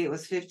when we see it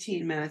was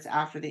 15 minutes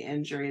after the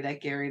injury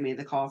that Gary made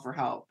the call for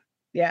help.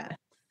 Yeah.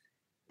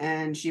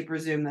 And she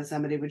presumed that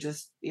somebody would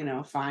just, you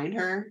know, find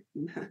her.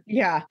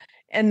 Yeah.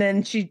 And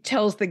then she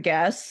tells the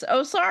guests,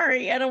 oh,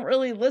 sorry, I don't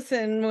really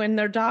listen when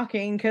they're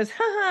talking because,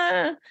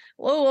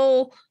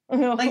 lol.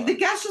 Like the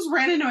guest just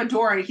ran into a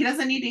door and he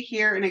doesn't need to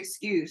hear an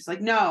excuse.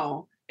 Like,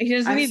 no. He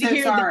doesn't need to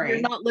hear that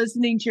you're not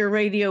listening to your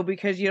radio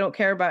because you don't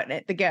care about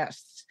the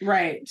guests.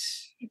 Right.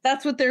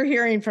 That's what they're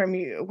hearing from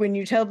you when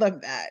you tell them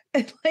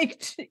that.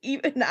 Like,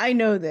 even I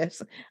know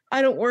this.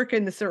 I don't work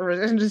in the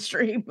service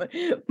industry,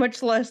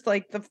 much less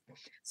like the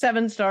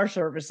 7-star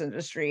service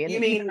industry. And you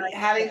mean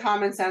having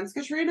common sense,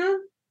 Katrina?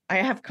 I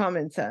have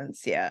common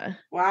sense, yeah.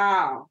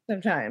 Wow.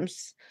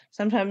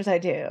 Sometimes I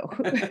do.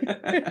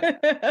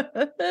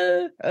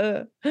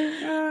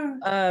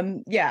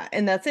 Yeah,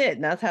 and that's it.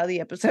 And that's how the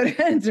episode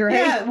ends, right?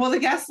 Yeah, well, the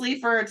guests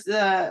leave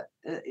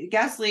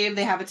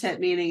they have a tent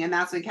meeting, and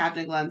that's when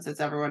Captain Glenn sits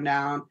everyone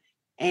down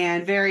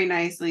and very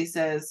nicely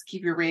says,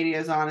 keep your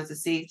radios on, it's a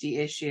safety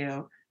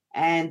issue.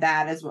 And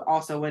that is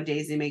also when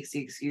Daisy makes the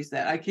excuse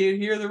that I can't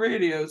hear the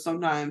radio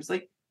sometimes.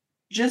 Like,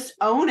 just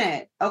own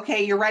it.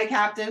 Okay, you're right,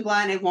 Captain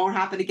Glenn. It won't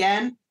happen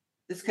again.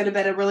 This could have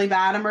been a really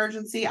bad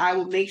emergency. I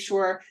will make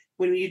sure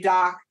when you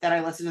dock that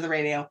I listen to the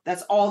radio.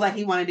 That's all that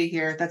he wanted to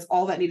hear. That's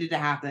all that needed to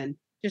happen.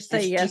 Just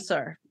say yes,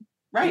 sir.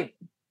 Right.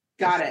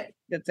 Got it.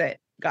 That's it.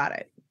 Got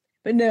it.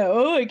 But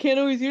no, I can't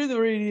always hear the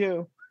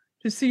radio.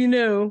 Just so you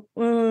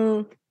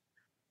know.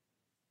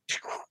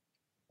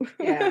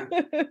 Yeah.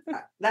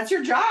 That's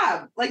your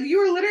job. Like, you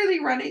were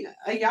literally running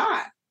a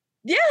yacht.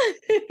 Yeah.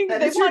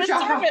 They wanted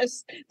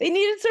service. They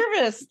needed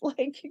service.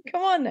 Like,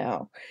 come on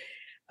now.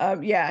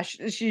 Yeah,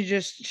 she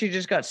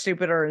just got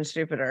stupider and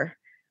stupider.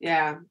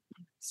 Yeah.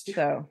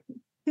 So,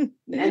 and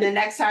the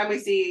next time we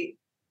see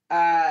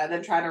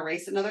them trying to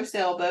race another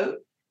sailboat,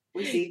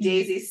 we see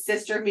Daisy's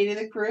sister meeting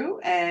the crew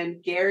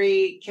and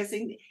Gary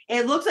kissing.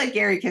 It looks like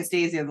Gary kissed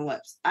Daisy on the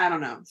lips. I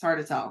don't know. It's hard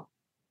to tell.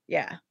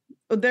 Yeah.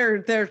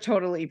 They're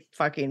totally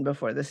fucking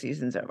before the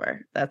season's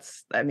over.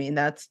 That's that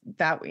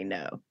we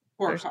know.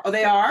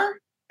 They are?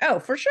 Oh,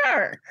 for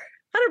sure.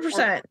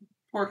 100%.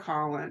 Poor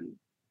Colin.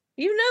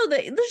 You know,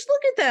 just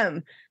look at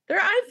them. They're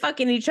eye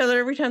fucking each other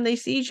every time they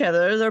see each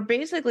other. They're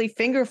basically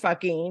finger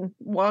fucking,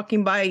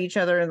 walking by each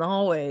other in the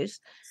hallways.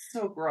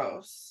 So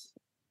gross.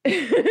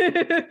 You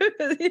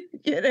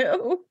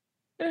know?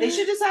 They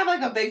should just have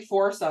like a big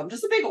foursome,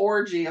 just a big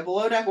orgy, a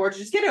below deck orgy.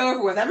 Just get it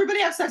over with.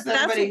 Everybody have sex with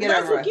everybody and get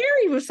over with. That's what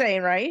Gary was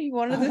saying, right? He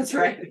wanted this. That's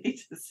right. He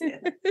just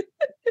said.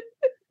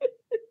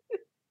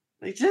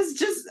 Like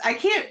just I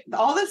can't,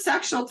 all this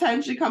sexual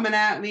tension coming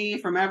at me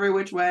from every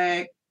which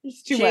way.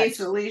 It's too Chase,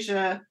 much.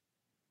 Alicia,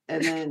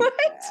 and then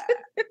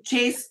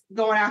Chase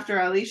going after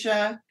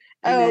Alicia.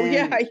 Oh,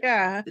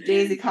 yeah. The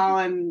Daisy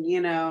Colin,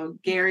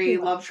 Gary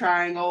love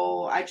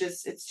triangle.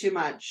 It's too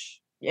much.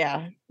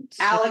 Yeah.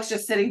 Alex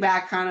just sitting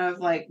back, kind of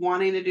like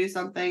wanting to do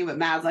something, but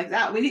Mad's like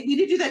that. We need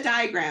to do that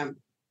diagram.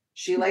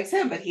 She likes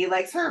him, but he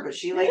likes her, but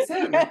she likes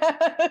him.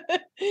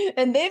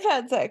 And they've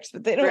had sex,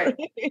 but they don't.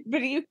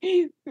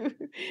 Right. But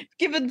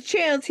given the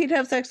chance, he'd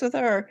have sex with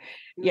her.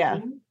 Yeah.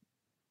 Mm-hmm.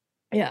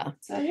 Yeah.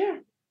 So yeah.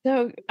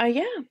 So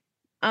yeah.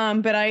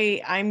 But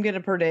I'm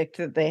gonna predict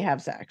that they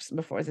have sex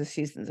before the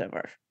season's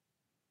over.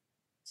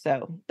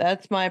 So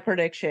that's my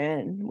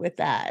prediction with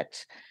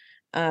that.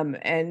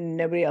 And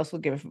nobody else will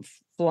give a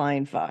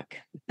flying fuck.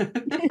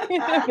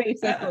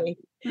 Basically.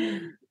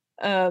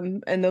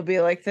 And they'll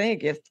be like,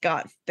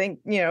 God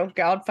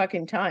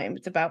fucking time.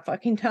 It's about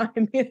fucking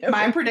time.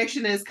 My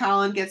prediction is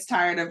Colin gets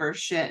tired of her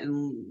shit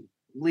and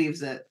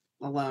leaves it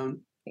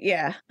alone.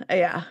 Yeah.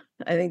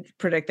 I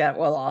predict that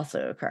will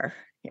also occur.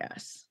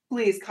 Yes.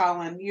 Please,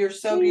 Colin, you're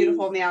so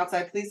beautiful on the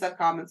outside. Please have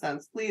common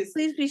sense. Please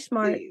be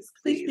smart.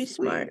 Please be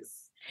smart.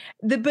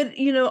 But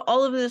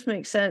all of this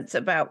makes sense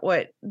about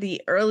what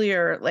the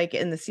earlier, like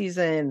in the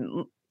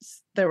season,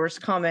 there was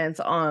comments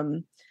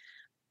on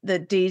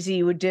that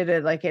Daisy did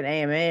it like an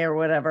AMA or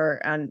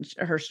whatever on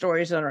her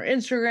stories on her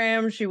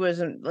Instagram. She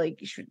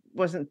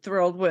wasn't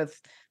thrilled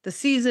with the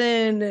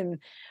season and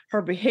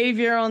her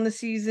behavior on the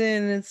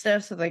season and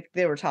stuff. So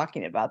they were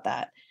talking about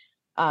that.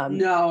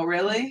 No,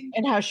 really?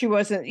 And how she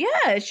wasn't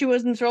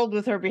thrilled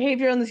with her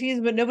behavior on the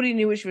season, but nobody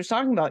knew what she was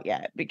talking about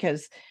yet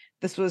because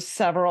this was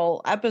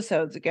several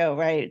episodes ago,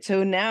 right?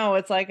 So now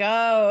it's like,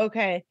 oh,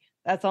 okay,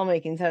 that's all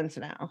making sense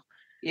now.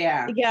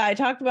 Yeah. Yeah, I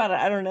talked about it,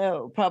 I don't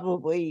know,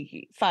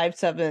 probably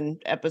 5-7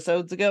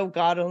 episodes ago.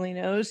 God only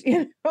knows,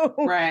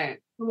 Right.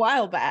 A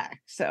while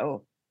back.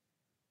 So,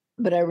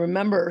 but I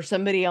remember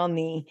somebody on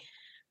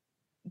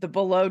the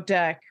Below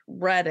Deck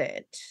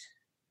Reddit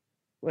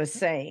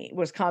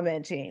was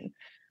commenting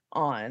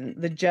on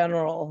the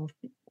general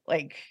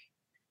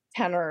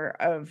tenor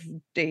of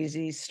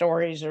Daisy's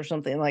stories or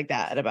something like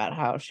that about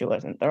how she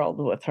wasn't thrilled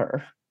with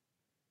her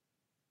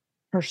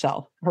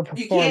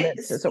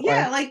performance.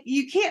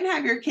 You can't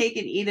have your cake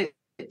and eat it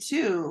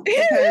too,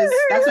 because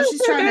that's what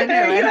she's trying to do.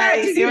 You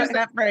had to use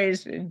that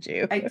phrase, didn't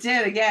you? I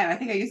did again. I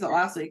think I used it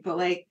last week, but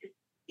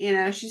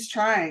she's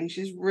trying.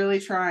 She's really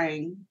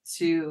trying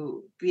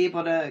to be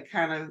able to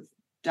kind of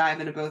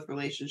dive into both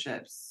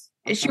relationships.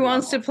 She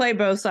wants to play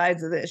both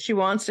sides of this. She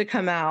wants to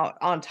come out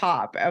on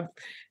top of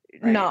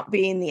not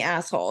being the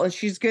asshole, and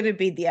she's going to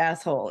be the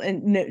asshole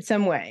in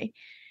some way.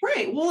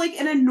 Right. Well,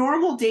 in a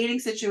normal dating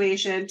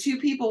situation, two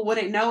people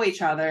wouldn't know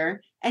each other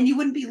and you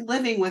wouldn't be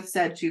living with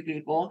said two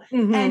people.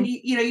 Mm-hmm. And,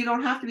 you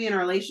don't have to be in a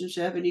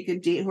relationship and you can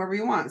date whoever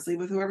you want, sleep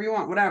with whoever you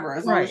want, whatever,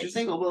 as long as you're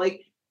single. But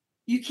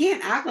you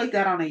can't act like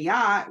that on a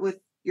yacht with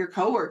your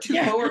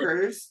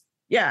coworkers.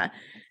 Yeah.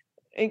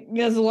 It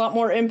has a lot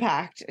more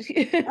impact.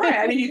 Right.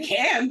 I mean, you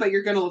can, but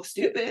you're going to look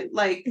stupid.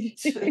 I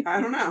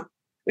don't know.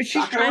 But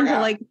she's trying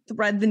to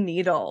thread the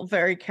needle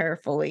very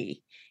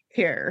carefully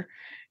here.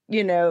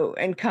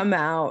 And come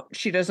out.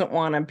 She doesn't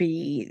want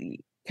to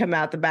come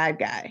out the bad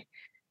guy.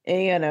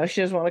 And,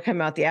 she doesn't want to come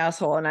out the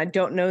asshole. And I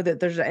don't know that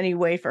there's any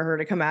way for her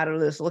to come out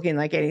of this looking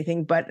like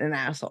anything but an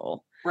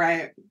asshole.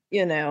 Right.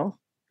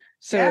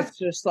 So it's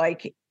just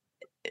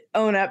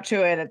own up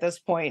to it at this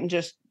point and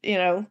just,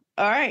 all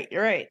right,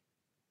 you're right.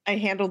 I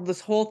handled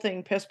this whole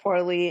thing piss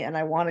poorly and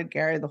I wanted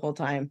Gary the whole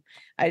time.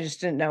 I just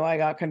didn't know. I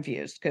got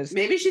confused because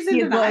maybe she's in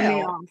denial.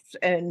 Me off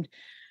and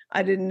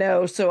I didn't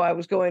know. So I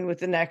was going with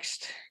the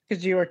next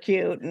because you were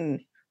cute and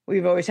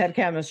we've always had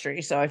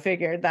chemistry. So I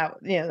figured that,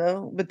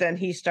 but then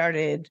he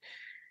started,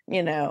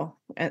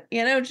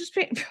 just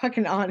being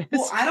fucking honest.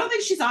 Well, I don't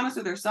think she's honest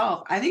with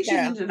herself. I think she's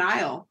in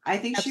denial. I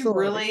think she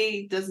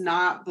really does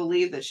not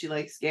believe that she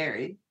likes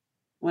Gary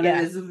when it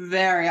is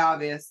very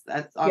obvious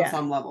that on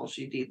some level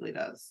she deeply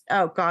does.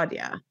 Oh God.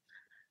 Yeah.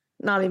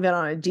 Not even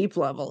on a deep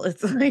level.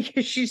 It's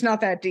she's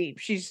not that deep.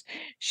 She's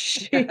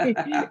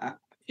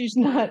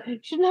not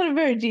a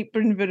very deep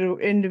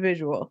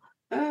individual.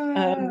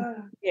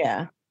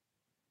 Yeah.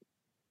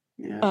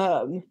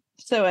 Yeah.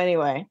 So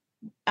anyway,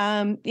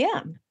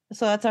 yeah.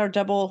 So that's our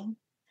double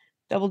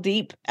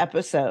deep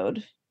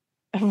episode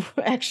of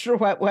Extra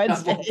Wet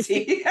Wednesday. Double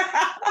deep.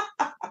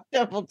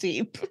 Double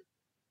deep.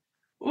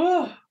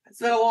 Whoa, it's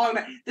been a long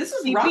night. This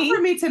was rough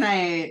for me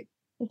tonight.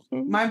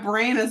 My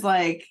brain is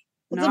like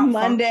It's not a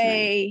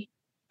Monday.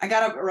 I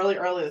got up really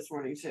early this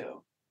morning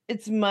too.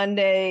 It's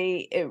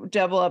Monday.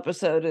 Double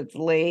episode. It's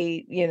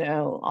late.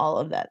 All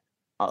of that.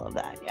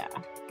 Yeah.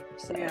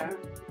 So,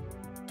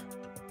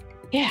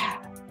 yeah.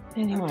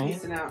 Anyway. I'm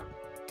peacing out.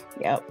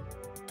 Yep.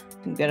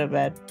 Go to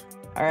bed.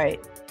 All right.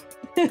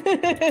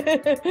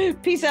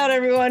 Peace out,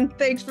 everyone.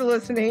 Thanks for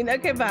listening.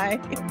 Okay, bye.